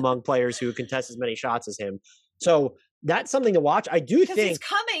league among players who contest as many shots as him. So that's something to watch. I do think he's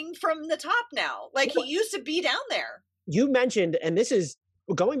coming from the top now. Like, he used to be down there. You mentioned, and this is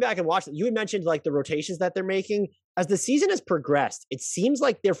going back and watching, you had mentioned like the rotations that they're making. As the season has progressed, it seems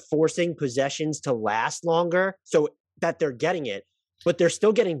like they're forcing possessions to last longer so that they're getting it, but they're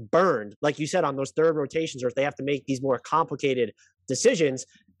still getting burned, like you said, on those third rotations, or if they have to make these more complicated decisions.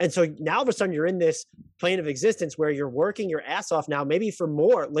 And so now all of a sudden you're in this plane of existence where you're working your ass off now, maybe for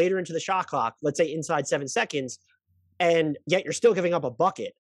more later into the shot clock, let's say inside 7 seconds, and yet you're still giving up a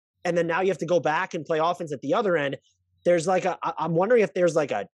bucket. And then now you have to go back and play offense at the other end. There's like I'm wondering if there's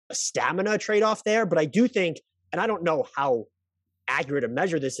like a stamina trade-off there, but I do think, and I don't know how accurate a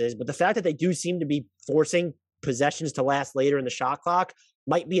measure this is, but the fact that they do seem to be forcing possessions to last later in the shot clock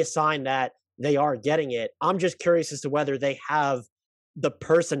might be a sign that they are getting it. I'm just curious as to whether they have the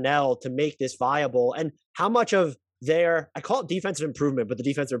personnel to make this viable and how much of I call it defensive improvement, but the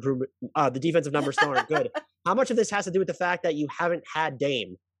defensive numbers still aren't good. How much of this has to do with the fact that you haven't had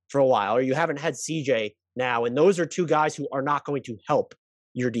Dame for a while, or you haven't had CJ now, and those are two guys who are not going to help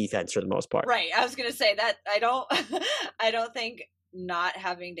your defense for the most part. Right. I was going to say that I don't think not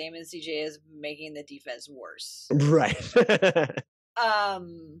having Dame and CJ is making the defense worse. Right.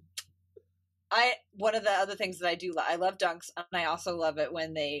 One of the other things that I love dunks, and I also love it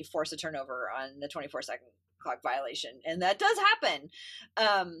when they force a turnover on the 24-second clock violation, and that does happen.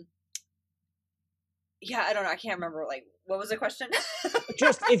 Yeah, I don't know. I can't remember. Like, what was the question?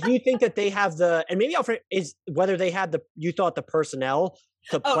 Just if you think that they have and maybe is whether they had you thought the personnel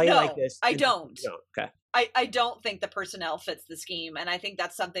to play like this. I don't. No, okay. I don't think the personnel fits the scheme. And I think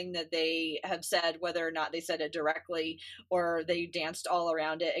that's something that they have said, whether or not they said it directly or they danced all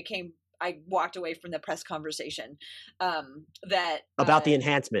around it. I walked away from the press conversation that about the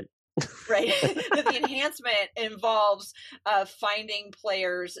enhancement. Right. That the enhancement involves finding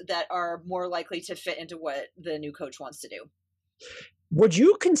players that are more likely to fit into what the new coach wants to do. Would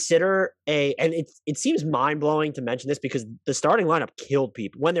you consider and it seems mind-blowing to mention this because the starting lineup killed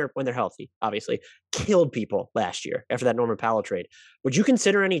people when they're healthy, obviously, killed people last year after that Norman Powell trade. Would you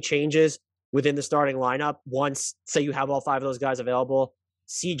consider any changes within the starting lineup once, say, you have all 5 of those guys available?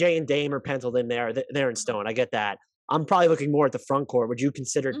 CJ and Dame are penciled in there. They're in stone. I get that. I'm probably looking more at the front court. Would you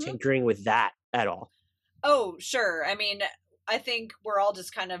consider tinkering with that at all? Oh, sure. I mean, I think we're all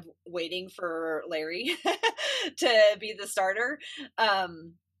just kind of waiting for Larry to be the starter.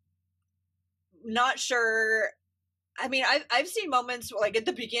 Not sure. I mean, I've seen moments like at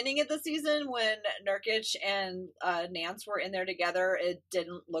the beginning of the season when Nurkic and Nance were in there together, it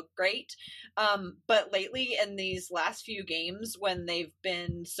didn't look great. But lately in these last few games when they've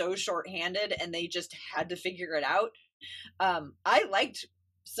been so shorthanded and they just had to figure it out, I liked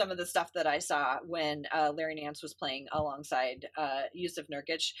some of the stuff that I saw when Larry Nance was playing alongside Yusuf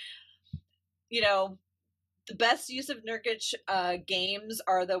Nurkic. You know, the best Yusuf Nurkic games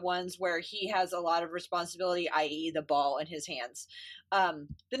are the ones where he has a lot of responsibility, i.e. the ball in his hands.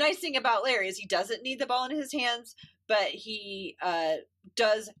 The nice thing about Larry is he doesn't need the ball in his hands, but he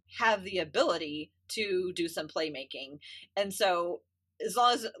does have the ability to do some playmaking. And so as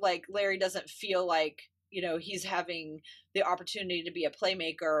long as like Larry doesn't feel like, you know, he's having the opportunity to be a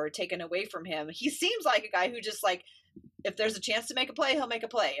playmaker or taken away from him, he seems like a guy who just like, if there's a chance to make a play, he'll make a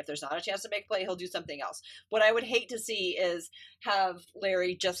play. If there's not a chance to make a play, he'll do something else. What I would hate to see is have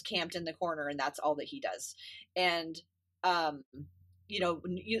Larry just camped in the corner and that's all that he does. And, you know,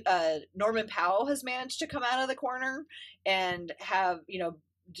 Norman Powell has managed to come out of the corner and have, you know,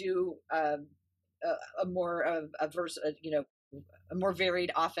 do a more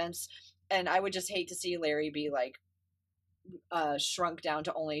varied offense. And I would just hate to see Larry be like shrunk down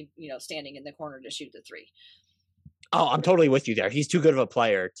to only, you know, standing in the corner to shoot the 3. Oh, I'm totally with you there. He's too good of a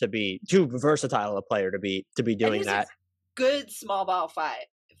player to be too versatile a player to be doing that. Good small ball 5.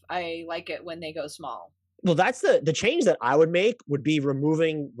 I like it when they go small. Well, that's the change that I would make would be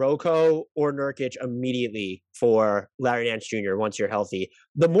removing Rocco or Nurkic immediately for Larry Nance Jr. once you're healthy.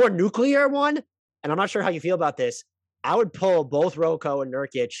 The more nuclear one, and I'm not sure how you feel about this, I would pull both Rocco and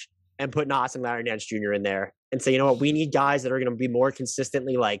Nurkic and put Nas and Larry Nance Jr. in there and say, you know what, we need guys that are going to be more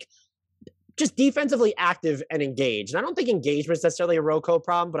consistently like just defensively active and engaged. And I don't think engagement is necessarily a Rocco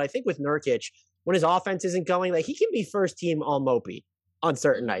problem, but I think with Nurkic, when his offense isn't going, like he can be first team all mopey on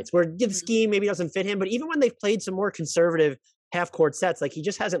certain nights where the scheme maybe doesn't fit him. But even when they've played some more conservative half court sets, like he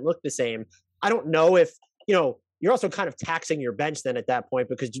just hasn't looked the same. I don't know if, you're also kind of taxing your bench then at that point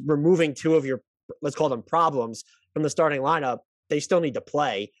because removing two of your, let's call them problems from the starting lineup, they still need to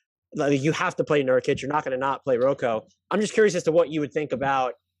play. Like you have to play Nurkic. You're not going to not play Rocco. I'm just curious as to what you would think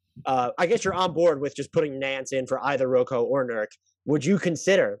about. I guess you're on board with just putting Nance in for either Rocco or Nurk. Would you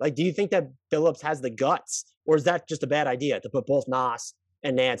consider, do you think that Billups has the guts, or is that just a bad idea to put both Nas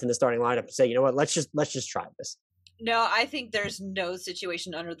and Nance in the starting lineup and say, you know what, let's just try this? No, I think there's no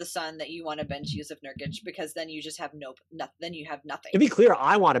situation under the sun that you want to bench Yusuf Nurkic because then you just have then you have nothing. To be clear,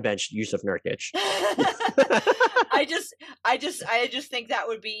 I want to bench Yusuf Nurkic. I just think that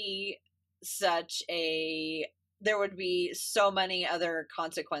would be there would be so many other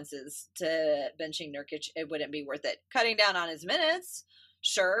consequences to benching Nurkic. It wouldn't be worth it. Cutting down on his minutes,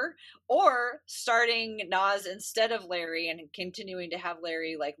 sure, or starting Nas instead of Larry and continuing to have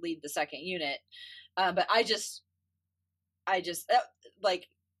Larry lead the second unit. But I just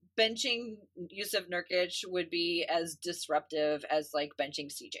benching Yusuf Nurkic would be as disruptive as benching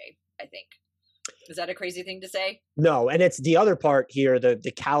CJ, I think. Is that a crazy thing to say? No, and it's the other part here,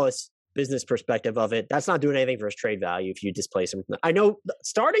 the callous business perspective of it. That's not doing anything for his trade value if you displace him. I know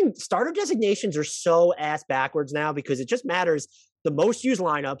starter designations are so ass backwards now because it just matters the most used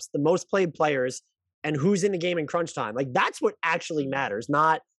lineups, the most played players, and who's in the game in crunch time. That's what actually matters,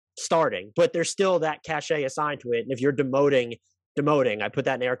 not starting. But there's still that cachet assigned to it. And if you're demoting, I put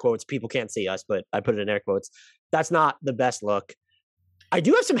that in air quotes. People can't see us, but I put it in air quotes. That's not the best look. I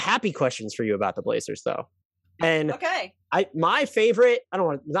do have some happy questions for you about the Blazers, though. And okay. My favorite,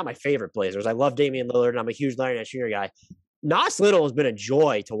 not my favorite Blazers. I love Damian Lillard, and I'm a huge Larry Nance Jr. guy. Nas Little has been a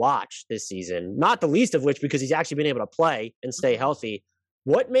joy to watch this season, not the least of which because he's actually been able to play and stay healthy.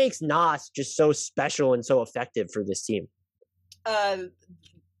 What makes Nas just so special and so effective for this team?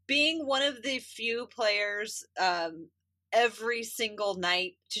 Being one of the few players every single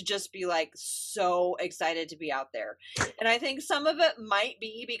night to just be so excited to be out there. And I think some of it might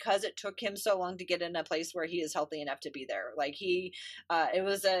be because it took him so long to get in a place where he is healthy enough to be there. It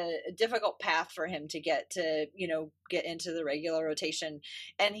was a difficult path for him to get into the regular rotation.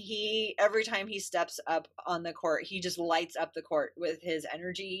 And every time he steps up on the court, he just lights up the court with his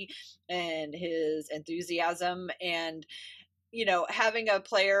energy and his enthusiasm and having a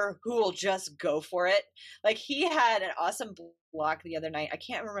player who will just go for it. He had an awesome block the other night. I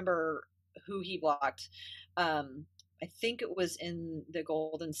can't remember who he blocked. I think it was in the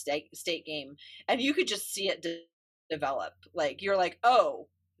Golden State game. And you could just see it develop. You're oh,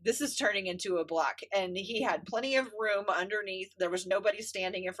 this is turning into a block. And he had plenty of room underneath. There was nobody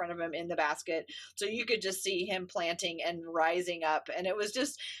standing in front of him in the basket. So you could just see him planting and rising up. And it was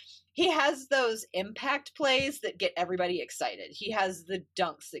just... He has those impact plays that get everybody excited. He has the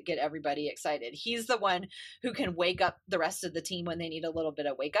dunks that get everybody excited. He's the one who can wake up the rest of the team when they need a little bit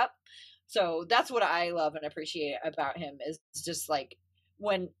of wake up. So that's what I love and appreciate about him is just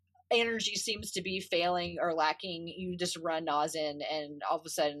when energy seems to be failing or lacking, you just run Nas in and all of a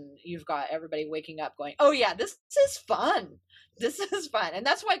sudden you've got everybody waking up going, oh yeah, this is fun. This is fun. And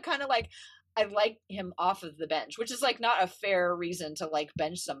that's why kind of I like him off of the bench, which is not a fair reason to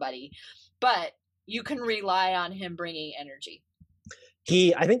bench somebody, but you can rely on him bringing energy.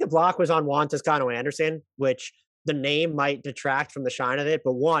 I think the block was on Juan Toscano-Anderson, which the name might detract from the shine of it.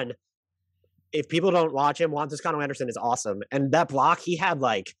 But one, if people don't watch him, Juan Toscano-Anderson is awesome. And that block, he had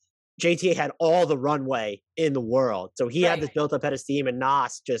JTA had all the runway in the world. So he had this built up head of steam and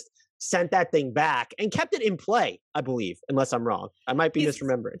Nas just sent that thing back and kept it in play, I believe, unless I'm wrong. I might be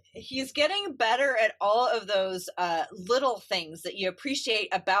misremembering. He's getting better at all of those little things that you appreciate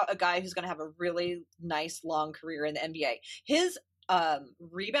about a guy who's going to have a really nice long career in the NBA. His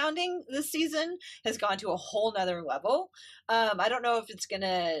rebounding this season has gone to a whole nother level. I don't know if it's going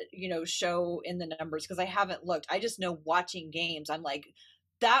to, show in the numbers because I haven't looked. I just know watching games, I'm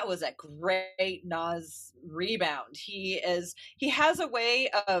that was a great Nas rebound. He has a way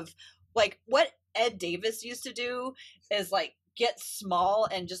of what Ed Davis used to do is get small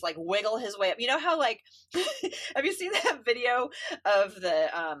and just like wiggle his way up. You know how like have you seen that video of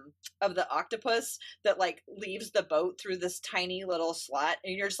the octopus that like leaves the boat through this tiny little slot,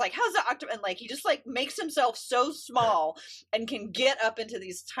 and you're just like, how's the octopus? And like he just like makes himself so small and can get up into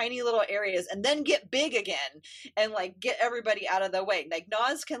these tiny little areas and then get big again and like get everybody out of the way. Like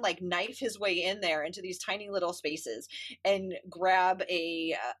Nas can like knife his way in there into these tiny little spaces and grab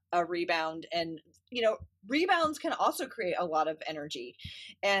a rebound. And you know, rebounds can also create a lot of energy.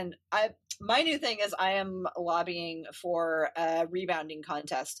 And my new thing is I am lobbying for a rebounding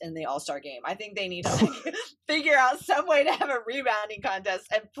contest in the All-Star game. I think they need to like, figure out some way to have a rebounding contest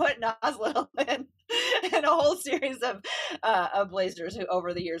and put Nas Little in a whole series of Blazers who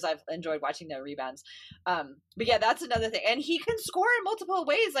over the years I've enjoyed watching their rebounds. But yeah, that's another thing. And he can score in multiple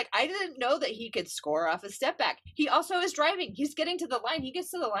ways. Like I didn't know that he could score off a step back. He also is driving. He's getting to the line. He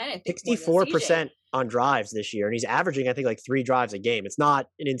gets to the line, I think 64% on drives this year, and he's averaging I think like 3 drives a game. It's not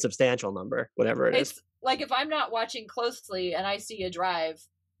an insubstantial number, whatever it is. It's like if I'm not watching closely and I see a drive,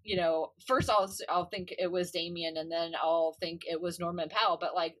 you know, first I'll think it was Damian, and then I'll think it was Norman Powell,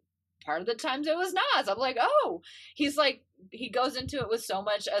 but like part of the times it was Nas. I'm like, oh, he's like, he goes into it with so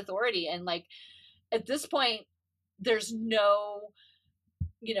much authority. And like at this point, there's no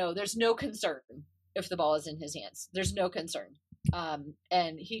concern if the ball is in his hands. There's no concern.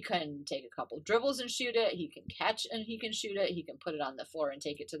 And he can take a couple dribbles and shoot it. He can catch and he can shoot it. He can put it on the floor and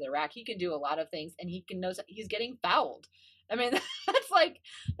take it to the rack. He can do a lot of things, and he can know he's getting fouled. I mean,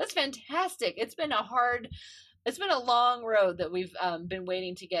 that's fantastic. It's been a long road that we've been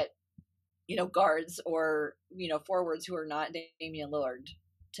waiting to get, you know, guards or, you know, forwards who are not Damian Lillard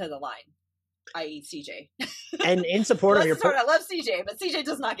to the line, i.e. CJ. And in support of your point, I love CJ, but CJ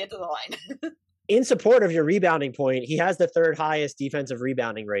does not get to the line. In support of your rebounding point, he has the 3rd highest defensive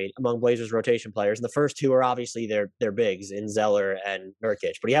rebounding rate among Blazers rotation players. And the first 2 are obviously their bigs in Zeller and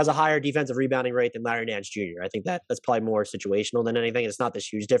Nurkic. But he has a higher defensive rebounding rate than Larry Nance Jr. I think that's probably more situational than anything. It's not this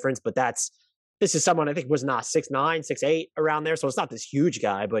huge difference, but this is someone I think was not 6'9", 6'8", around there. So it's not this huge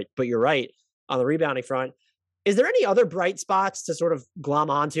guy, but you're right on the rebounding front. Is there any other bright spots to sort of glom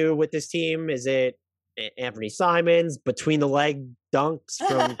onto with this team? Is it Anthony Simons between the leg dunks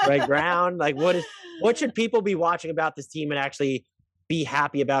from Greg Brown? Like what should people be watching about this team and actually be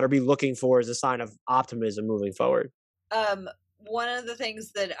happy about or be looking for as a sign of optimism moving forward? One of the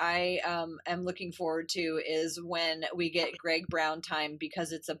things that I am looking forward to is when we get Greg Brown time,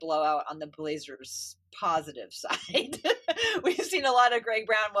 because it's a blowout on the Blazers' positive side. We've seen a lot of Greg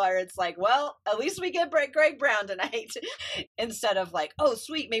Brown where it's like, well, at least we get Greg Brown tonight, instead of like, oh,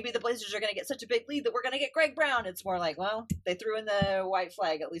 sweet, maybe the Blazers are going to get such a big lead that we're going to get Greg Brown. It's more like, well, they threw in the white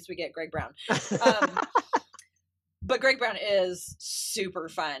flag. At least we get Greg Brown. But Greg Brown is super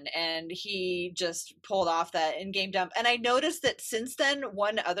fun, and he just pulled off that in-game dump. And I noticed that since then,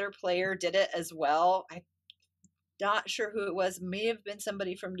 one other player did it as well. I'm not sure who it was. May have been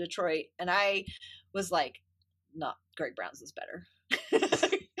somebody from Detroit. And I was like, no, Greg Brown's is better.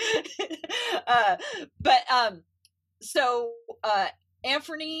 So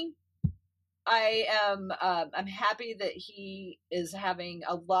Anthony, I'm happy that he is having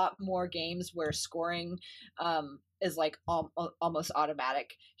a lot more games where scoring is like almost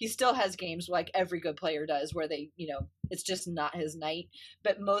automatic. He still has games like every good player does where they, you know, it's just not his night,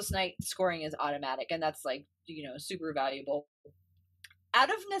 but most nights scoring is automatic, and that's like, you know, super valuable.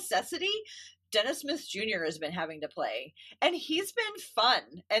 Out of necessity, Dennis Smith Jr. has been having to play, and he's been fun,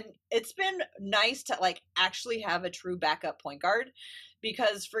 and it's been nice to like actually have a true backup point guard,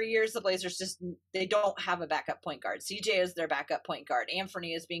 because for years the Blazers they don't have a backup point guard. CJ is their backup point guard.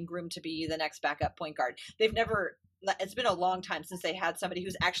 Anthony is being groomed to be the next backup point guard. It's been a long time since they had somebody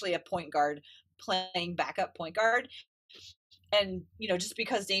who's actually a point guard playing backup point guard. And, you know, just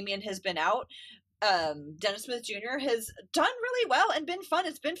because Damian has been out, Dennis Smith Jr. has done really well and been fun.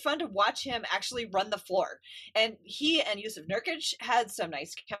 It's been fun to watch him actually run the floor. And he and Yusuf Nurkic had some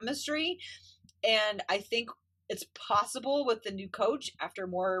nice chemistry. And I think it's possible with the new coach, after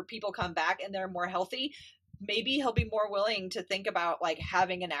more people come back and they're more healthy, maybe he'll be more willing to think about like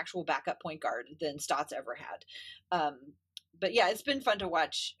having an actual backup point guard than Stotts ever had. But yeah, it's been fun to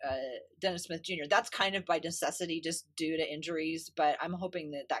watch Dennis Smith Jr. That's kind of by necessity, just due to injuries, but I'm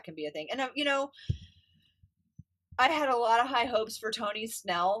hoping that can be a thing. And, you know, I had a lot of high hopes for Tony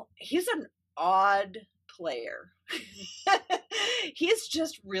Snell. He's an odd player. He's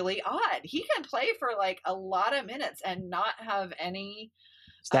just really odd. He can play for like a lot of minutes and not have any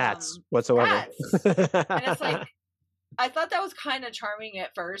stats whatsoever. Stats. And it's like, I thought that was kind of charming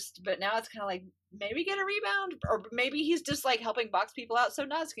at first, but now it's kind of like, maybe get a rebound, or maybe he's just like helping box people out so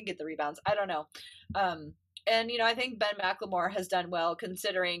Nas can get the rebounds. I don't know. And, I think Ben McLemore has done well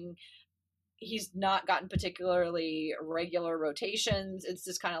considering he's not gotten particularly regular rotations. It's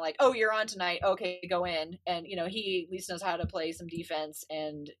just kind of like, oh, you're on tonight. Okay, go in. And, he at least knows how to play some defense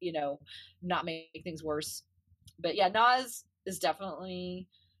and, not make things worse. But yeah, Nas is definitely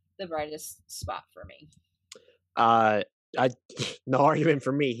the brightest spot for me. No argument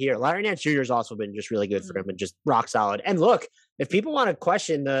for me here. Larry Nance Jr. has also been just really good for him and just rock solid. And look, if people want to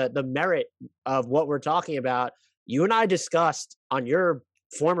question the merit of what we're talking about, you and I discussed on your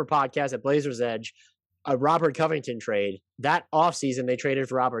former podcast at Blazers Edge a Robert Covington trade. That offseason, they traded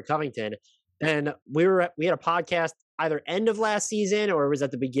for Robert Covington. And we had a podcast either end of last season or it was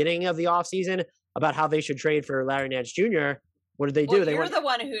at the beginning of the offseason about how they should trade for Larry Nance Jr. What did they do? You're the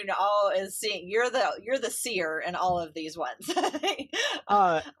one who all is seeing. You're the seer in all of these ones. No,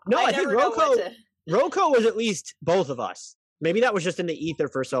 I think Rocco was at least both of us. Maybe that was just in the ether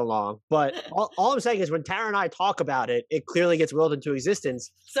for so long. But all I'm saying is when Tara and I talk about it, it clearly gets willed into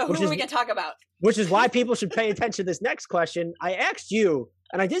existence. So who are we going to talk about? Which is why people should pay attention to this next question. I asked you,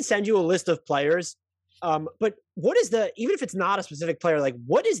 and I did send you a list of players. But what is even if it's not a specific player, like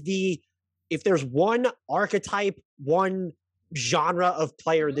what is if there's one archetype, one genre of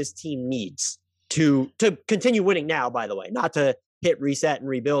player this team needs to continue winning now, by the way, not to hit reset and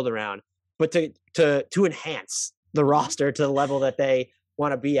rebuild around, but to enhance the roster to the level that they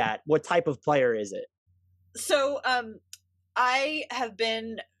want to be at. What type of player is it? So I have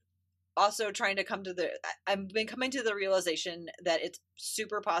been also trying to I've been coming to the realization that it's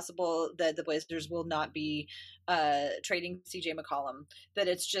super possible that the Blazers will not be trading CJ McCollum, that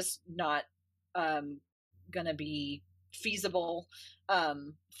it's just not gonna be feasible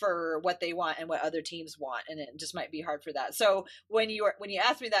for what they want and what other teams want, and it just might be hard for that. So when you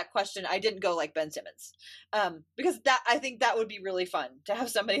asked me that question, I didn't go like Ben Simmons, because I think that would be really fun to have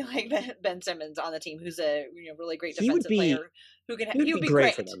somebody like Ben Simmons on the team who's a really great defensive player who can he would be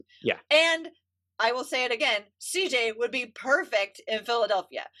great for them. Yeah, and I will say it again, CJ would be perfect in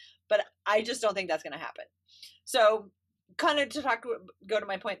Philadelphia, but I just don't think that's going to happen. So kind of go to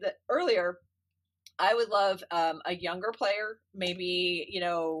my point that earlier, I would love a younger player, maybe,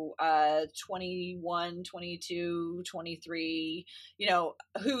 21, 22, 23,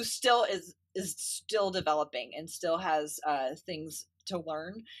 who still is still developing and still has things to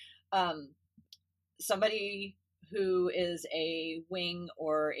learn. Somebody who is a wing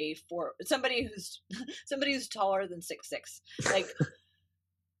or somebody who's taller than 6'6". Like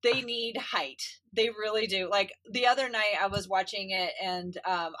they need height. They really do. Like the other night I was watching it and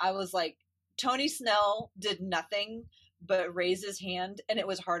I was like, Tony Snell did nothing but raise his hand, and it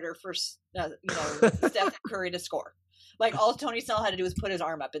was harder for Steph Curry to score. Like all Tony Snell had to do was put his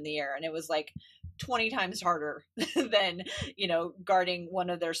arm up in the air, and it was like 20 times harder than guarding one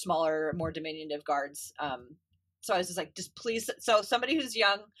of their smaller, more diminutive guards. So I was just like, just please. So somebody who's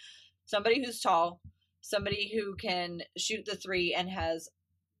young, somebody who's tall, somebody who can shoot the three and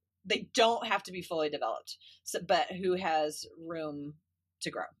they don't have to be fully developed, but who has room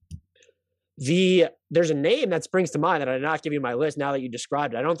to grow. There's a name that springs to mind that I did not give you my list now that you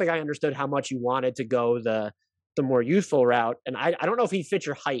described it. I don't think I understood how much you wanted to go the more youthful route. And I don't know if he fits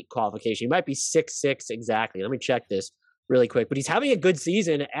your height qualification. He might be 6'6" exactly. Let me check this really quick. But he's having a good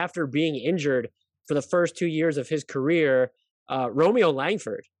season after being injured for the first 2 years of his career. Romeo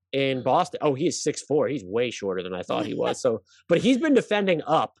Langford in Boston. Oh, he is 6'4". He's way shorter than I thought he was. But he's been defending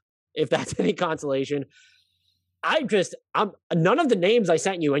up, if that's any consolation. None of the names I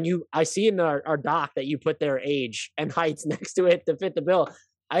sent you, and I see in our doc that you put their age and heights next to it to fit the bill.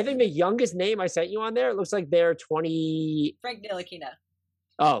 I think the youngest name I sent you on there, it looks like they're 20. Frank Ntilikina.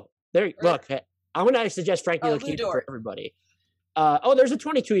 Oh, look, I'm going to suggest Frank Ntilikina for everybody. There's a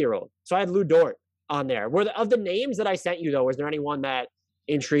 22-year-old. So I had Lou Dort on there. Of the names that I sent you, though, was there anyone that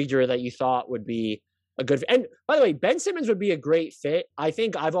intrigued you or that you thought would be a good fit? And by the way, Ben Simmons would be a great fit. I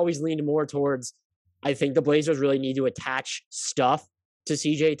think I've always leaned more towards, I think the Blazers really need to attach stuff to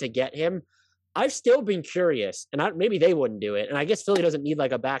CJ to get him. I've still been curious, and maybe they wouldn't do it. And I guess Philly doesn't need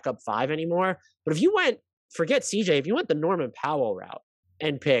like a backup 5 anymore. But if you forget CJ, if you went the Norman Powell route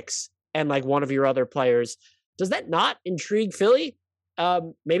and picks and like one of your other players, does that not intrigue Philly?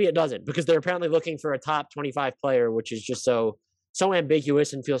 Maybe it doesn't, because they're apparently looking for a top 25 player, which is just so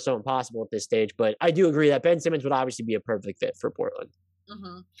ambiguous and feels so impossible at this stage. But I do agree that Ben Simmons would obviously be a perfect fit for Portland.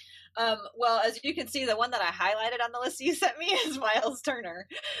 Mm-hmm. Well, as you can see, the one that I highlighted on the list you sent me is Miles Turner.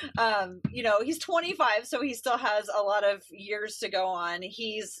 He's 25, so he still has a lot of years to go on.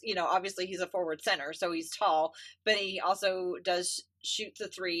 He's, obviously he's a forward center, so he's tall, but he also does shoot the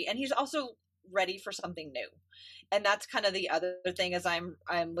three, and he's also ready for something new. And that's kind of the other thing, is I'm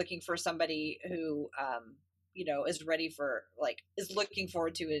looking for somebody who is ready for is looking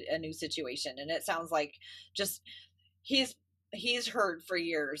forward to a new situation. And it sounds like just he's heard for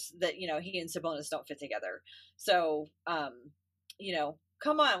years that he and Sabonis don't fit together. So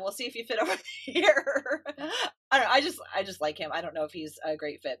come on, we'll see if you fit over here. I don't know, I just like him. I don't know if he's a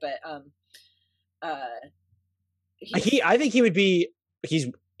great fit, but I think he would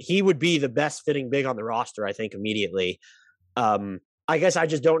be the best fitting big on the roster, I think, immediately. I guess I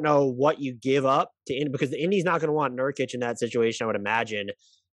just don't know what you give up to Indy, because the Indy's not going to want Nurkic in that situation, I would imagine.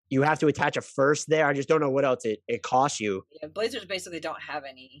 You have to attach a first there. I just don't know what else it costs you. Yeah, Blazers basically don't have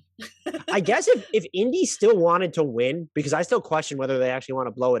any. I guess if Indy still wanted to win, because I still question whether they actually want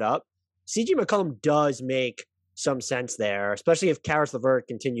to blow it up, CJ McCollum does make some sense there, especially if Caris LeVert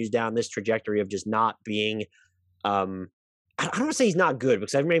continues down this trajectory of just not being I don't want to say he's not good,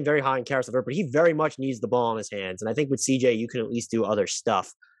 because I remain very high on Caris LeVert, but he very much needs the ball in his hands. And I think with CJ, you can at least do other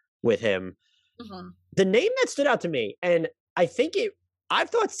stuff with him. Mm-hmm. The name that stood out to me, and I've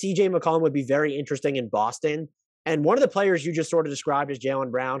thought CJ McCollum would be very interesting in Boston. And one of the players you just sort of described is Jaylen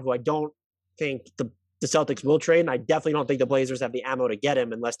Brown, who I don't think the Celtics will trade. And I definitely don't think the Blazers have the ammo to get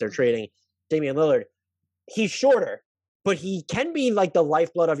him unless they're trading Damian Lillard. He's shorter, but he can be like the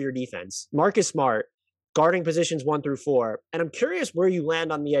lifeblood of your defense. Marcus Smart, guarding positions 1 through 4. And I'm curious where you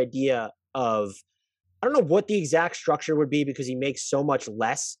land on the idea of, I don't know what the exact structure would be, because he makes so much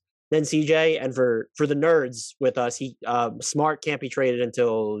less than CJ. And for the nerds with us, Smart can't be traded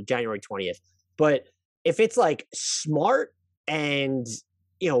until January 20th. But if it's like Smart and,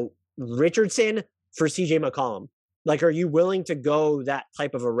 Richardson for CJ McCollum, like, are you willing to go that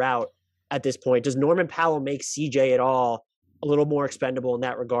type of a route at this point? Does Norman Powell make CJ at all a little more expendable in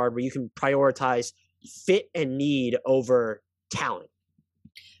that regard, where you can prioritize fit and need over talent?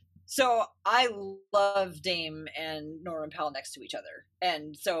 So I love Dame and Norman Powell next to each other.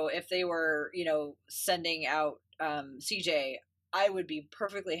 And so if they were, sending out CJ, I would be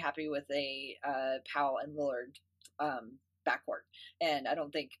perfectly happy with a Powell and Lillard backcourt. And I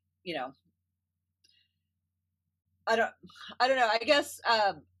don't think, I don't know. I guess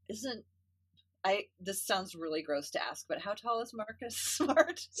this sounds really gross to ask, but how tall is Marcus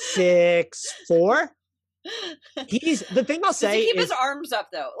Smart? 6'4". The thing I'll say does he keep his arms up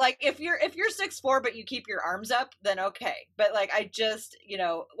though? Like if you're 6'4", but you keep your arms up, then okay. But like I just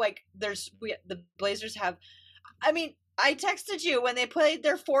the Blazers have. I mean, I texted you when they played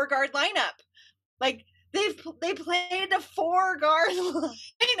their 4-guard lineup. Like they played a 4-guard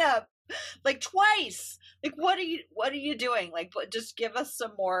lineup like twice. Like what are you doing? Like just give us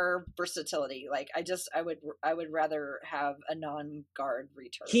some more versatility. Like I would rather have a non-guard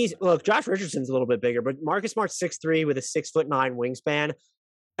return. Josh Richardson's a little bit bigger, but Marcus Smart's 6'3" with a 6'9" wingspan.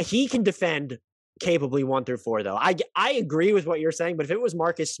 He can defend capably 1 through 4 though. I agree with what you're saying, but if it was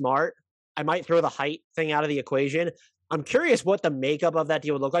Marcus Smart, I might throw the height thing out of the equation. I'm curious what the makeup of that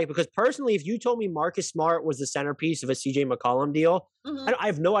deal would look like, because personally, if you told me Marcus Smart was the centerpiece of a CJ McCollum deal, I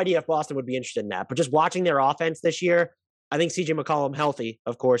have no idea if Boston would be interested in that. But just watching their offense this year, I think CJ McCollum, healthy,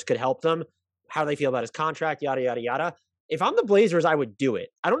 of course, could help them. How they feel about his contract, yada, yada, yada. If I'm the Blazers, I would do it.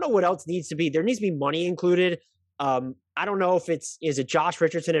 I don't know what else needs to be. There needs to be money included. I don't know if is it Josh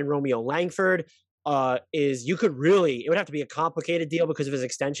Richardson and Romeo Langford? It would have to be a complicated deal because of his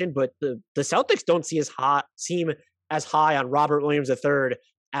extension, but the Celtics don't seem as high on Robert Williams III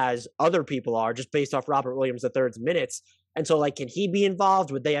as other people are, just based off Robert Williams III's minutes. And so, can he be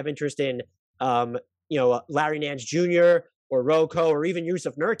involved? Would they have interest in, Larry Nance Jr. or Rocco or even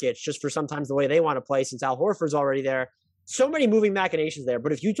Yusuf Nurkic, just for sometimes the way they want to play, since Al Horford's already there? So many moving machinations there.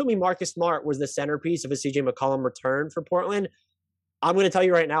 But if you told me Marcus Smart was the centerpiece of a CJ McCollum return for Portland, I'm going to tell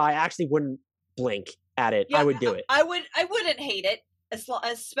you right now, I actually wouldn't blink at it. Yeah, I would do it. I wouldn't hate it,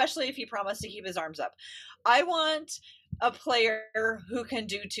 especially if he promised to keep his arms up. I want a player who can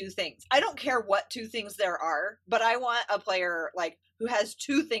do 2 things. I don't care what 2 things there are, but I want a player who has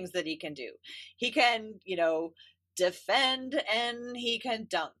 2 things that he can do. He can, defend and he can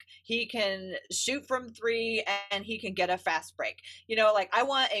dunk. He can shoot from 3 and he can get a fast break. I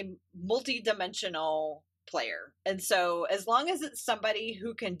want a multi-dimensional player. And so as long as it's somebody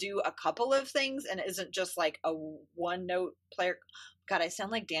who can do a couple of things and isn't just like a one-note player. God, I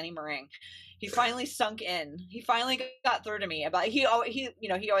sound like Danny Meringue. He finally sunk in. He finally got through to me about he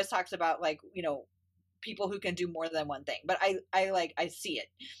always talks about people who can do more than one thing. But I see it.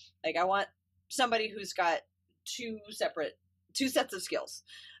 I want somebody who's got 2 sets of skills.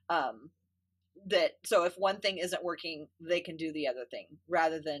 So if one thing isn't working, they can do the other thing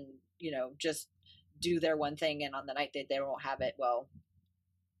rather than, just do their one thing, and on the night that they won't have it, well,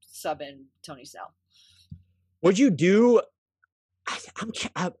 sub in Tony Snell. Would you do?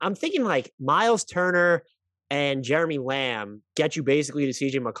 I'm thinking Miles Turner and Jeremy Lamb get you basically to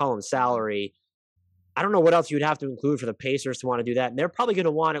CJ McCollum's salary. I don't know what else you would have to include for the Pacers to want to do that. And they're probably going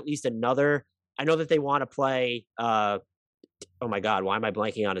to want at least another. I know that they want to play. Oh my God, why am I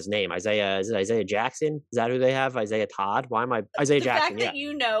blanking on his name? Is it Isaiah Jackson? Is that who they have? Isaiah Todd? Why am I Isaiah Jackson? The fact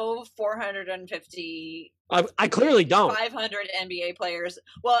that 450. I clearly don't. 500 NBA players.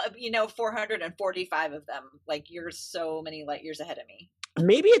 Well, 445 of them. Like, you're so many light years ahead of me.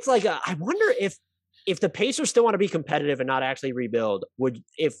 Maybe it's like I wonder if the Pacers still want to be competitive and not actually rebuild. Would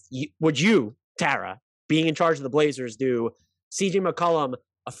you, Tara, being in charge of the Blazers, do CJ McCollum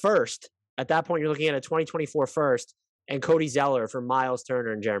a first? At that point, you're looking at a 2024 first and Cody Zeller for Miles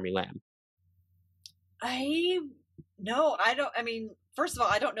Turner and Jeremy Lamb. No, I don't. I mean, first of all,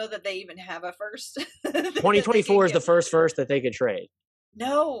 I don't know that they even have a first. 2024 is the first that they could trade.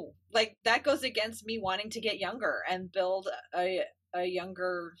 No, like that goes against me wanting to get younger and build a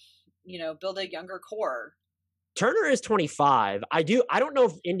younger, build a younger core. Turner is 25. I don't know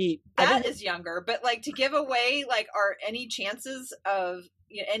if Indy is younger, but like to give away like are any chances of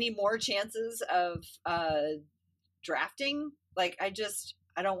any more chances of drafting? Like I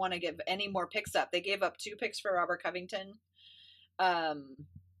don't want to give any more picks up. They gave up 2 picks for Robert Covington.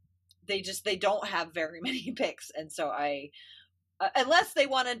 They don't have very many picks, and so unless they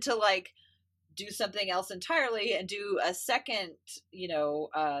wanted to like do something else entirely and do a second,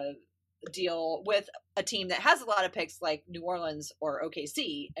 deal with a team that has a lot of picks like New Orleans or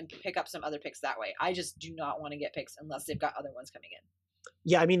OKC and pick up some other picks that way. I just do not want to get picks unless they've got other ones coming in.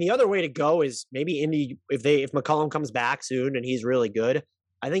 Yeah, I mean, the other way to go is maybe Indy, if McCollum comes back soon and he's really good,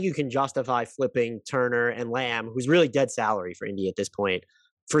 I think you can justify flipping Turner and Lamb, who's really dead salary for Indy at this point,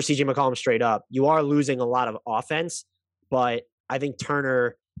 for CJ McCollum straight up. You are losing a lot of offense, but I think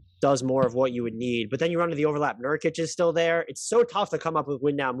Turner does more of what you would need. But then you run into the overlap. Nurkic is still there. It's so tough to come up with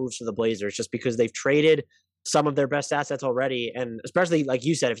win now moves for the Blazers just because they've traded some of their best assets already. And especially, like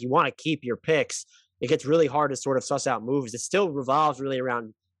you said, if you want to keep your picks, it gets really hard to sort of suss out moves. It still revolves really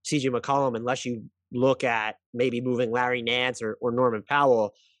around CJ McCollum unless you look at maybe moving Larry Nance or Norman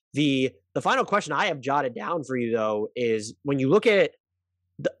Powell. The final question I have jotted down for you, though, is when you look at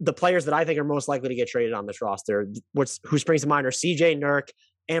the players that I think are most likely to get traded on this roster, who springs to mind are CJ Nurk,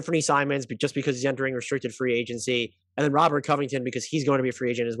 Anthony Simons, just because he's entering restricted free agency, and then Robert Covington because he's going to be a free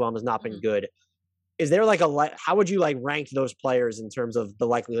agent as well and has not been good. Is there like how would you like rank those players in terms of the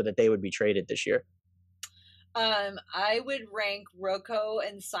likelihood that they would be traded this year? I would rank Rocco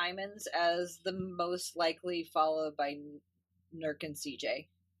and Simons as the most likely, followed by Nurk and CJ.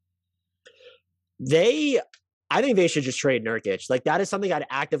 I think they should just trade Nurkic. Like that is something I'd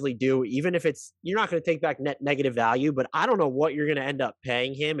actively do, even if you're not going to take back net negative value, but I don't know what you're going to end up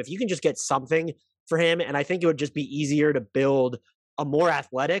paying him. If you can just get something for him, and I think it would just be easier to build a more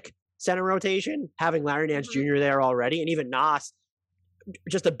athletic center rotation, having Larry Nance Jr. there already, and even Nas,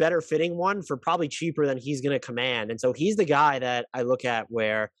 just a better fitting one for probably cheaper than he's going to command. And so he's the guy that I look at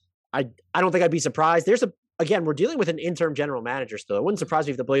where I don't think I'd be surprised. Again, we're dealing with an interim general manager still. It wouldn't surprise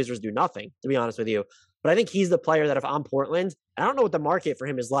me if the Blazers do nothing, to be honest with you. But I think he's the player that if I'm Portland, I don't know what the market for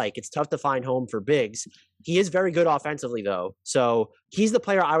him is like. It's tough to find home for bigs. He is very good offensively, though. So he's the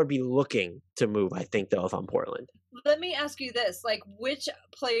player I would be looking to move, I think, though, if I'm Portland. Let me ask you this. Like, which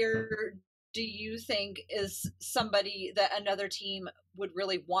player do you think is somebody that another team would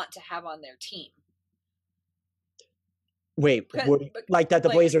really want to have on their team? Wait, that the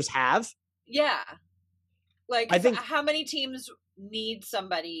Blazers have? Yeah. Like, I think how many teams need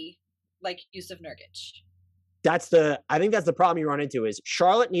somebody like Jusuf Nurkic? I think that's the problem you run into is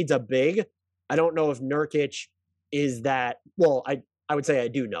Charlotte needs a big. I don't know if Nurkic is that. Well, I would say I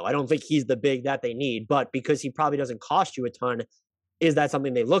do know. I don't think he's the big that they need, but because he probably doesn't cost you a ton, is that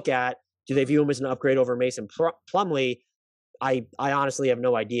something they look at? Do they view him as an upgrade over Mason Plumlee? I honestly have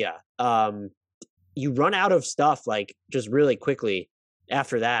no idea. You run out of stuff like just really quickly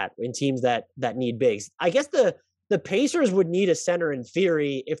after that in teams that need bigs. I guess the Pacers would need a center in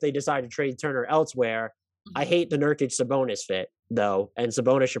theory if they decide to trade Turner elsewhere. I hate the Nurkic Sabonis fit though, and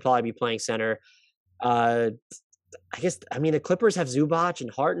Sabonis should probably be playing center. The Clippers have Zubac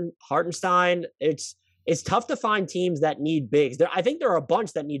and Hartenstein. It's tough to find teams that need bigs. I think there are a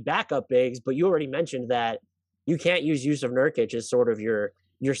bunch that need backup bigs, but you already mentioned that you can't use Jusuf Nurkic as sort of your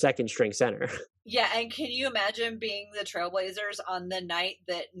second string center. Yeah, and can you imagine being the Trailblazers on the night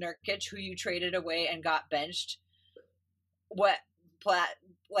that Nurkic, who you traded away and got benched, what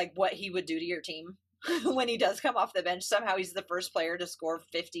he would do to your team when he does come off the bench? Somehow he's the first player to score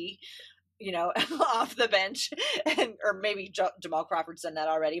 50, off the bench, or maybe Jamal Crawford's done that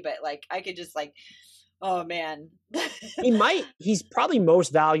already, but like I could just like, oh man. He's probably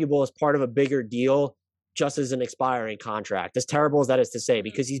most valuable as part of a bigger deal just as an expiring contract, as terrible as that is to say,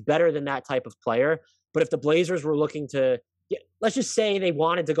 because he's better than that type of player. But if the Blazers were looking to, let's just say they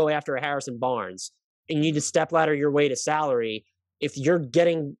wanted to go after a Harrison Barnes and you need to stepladder your way to salary, if you're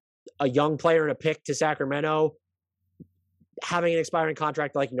getting a young player and a pick to Sacramento, having an expiring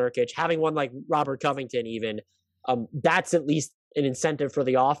contract like Nurkic, having one like Robert Covington even, that's at least an incentive for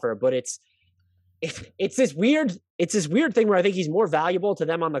the offer. But it's this weird thing where I think he's more valuable to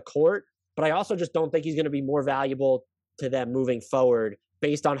them on the court, but I also just don't think he's going to be more valuable to them moving forward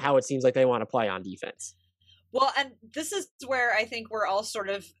based on how it seems like they want to play on defense. Well, and this is where I think we're all sort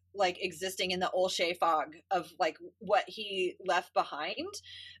of like existing in the Olshey fog of like what he left behind,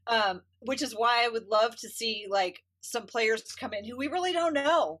 which is why I would love to see like some players come in who we really don't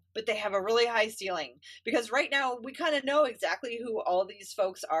know, but they have a really high ceiling. Because right now we kind of know exactly who all these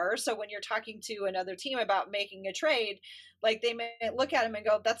folks are. So when you're talking to another team about making a trade, like they may look at him and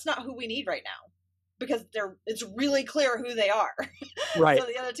go, that's not who we need right now. Because it's really clear who they are. Right. So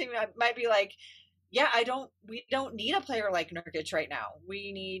the other team might be like, yeah, we don't need a player like Nurkic right now.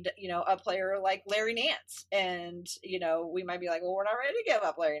 We need, a player like Larry Nance. And, we might be like, well, we're not ready to give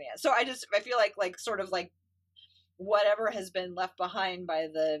up Larry Nance. So I feel like sort of like whatever has been left behind by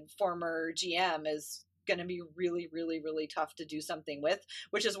the former GM is going to be really, really, really tough to do something with,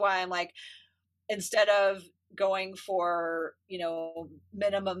 which is why I'm like, instead of going for,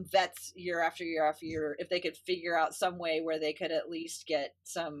 minimum vets year after year after year, if they could figure out some way where they could at least get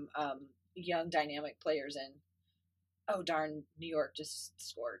some young dynamic players in. Oh darn, New York just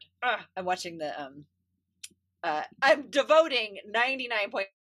scored. I'm watching the I'm devoting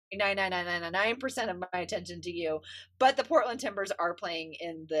 99.99999% of my attention to you, but the Portland Timbers are playing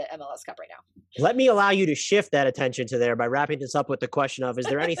in the MLS Cup right now. Let me allow you to shift that attention to there by wrapping this up with the question of, is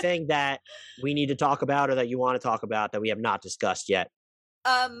there anything that we need to talk about or that you want to talk about that we have not discussed yet?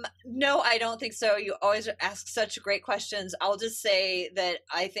 No, I don't think so. You always ask such great questions. I'll just say that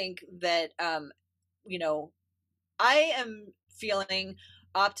I think that, I am feeling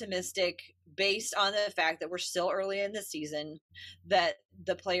optimistic based on the fact that we're still early in the season, that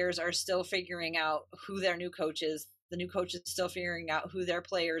the players are still figuring out who their new coach is. The new coach is still figuring out who their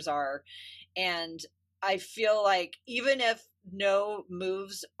players are. And I feel like even if no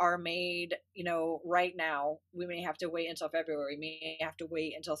moves are made, right now, we may have to wait until February. We may have to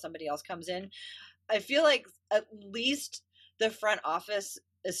wait until somebody else comes in. I feel like at least the front office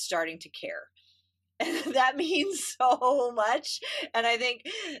is starting to care. And that means so much. And I think,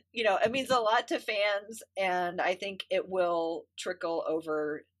 it means a lot to fans. And I think it will trickle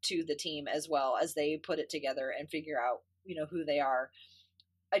over to the team as well as they put it together and figure out, who they are.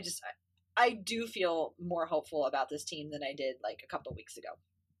 I do feel more hopeful about this team than I did like a couple of weeks ago.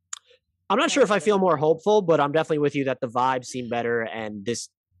 I'm not sure if I feel more hopeful, but I'm definitely with you that the vibes seem better and this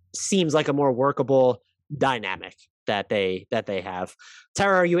seems like a more workable dynamic that they have.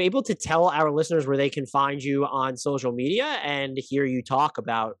 Tara, are you able to tell our listeners where they can find you on social media and hear you talk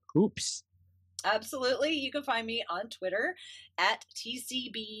about hoops? Absolutely. You can find me on Twitter at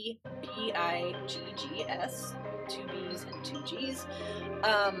TCBPIGGS, 2 B's and 2 G's.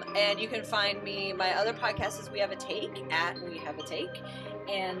 And you can find me, my other podcast is We Have a Take, at We Have a Take.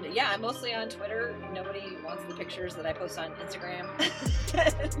 And yeah, I'm mostly on Twitter. Nobody wants the pictures that I post on Instagram.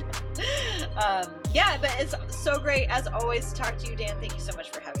 Yeah, but it's so great, as always, to talk to you, Dan. Thank you so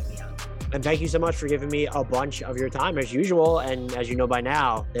much for having me on. And thank you so much for giving me a bunch of your time as usual. And as you know by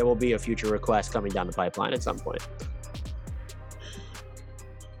now, there will be a future request coming down the pipeline at some point.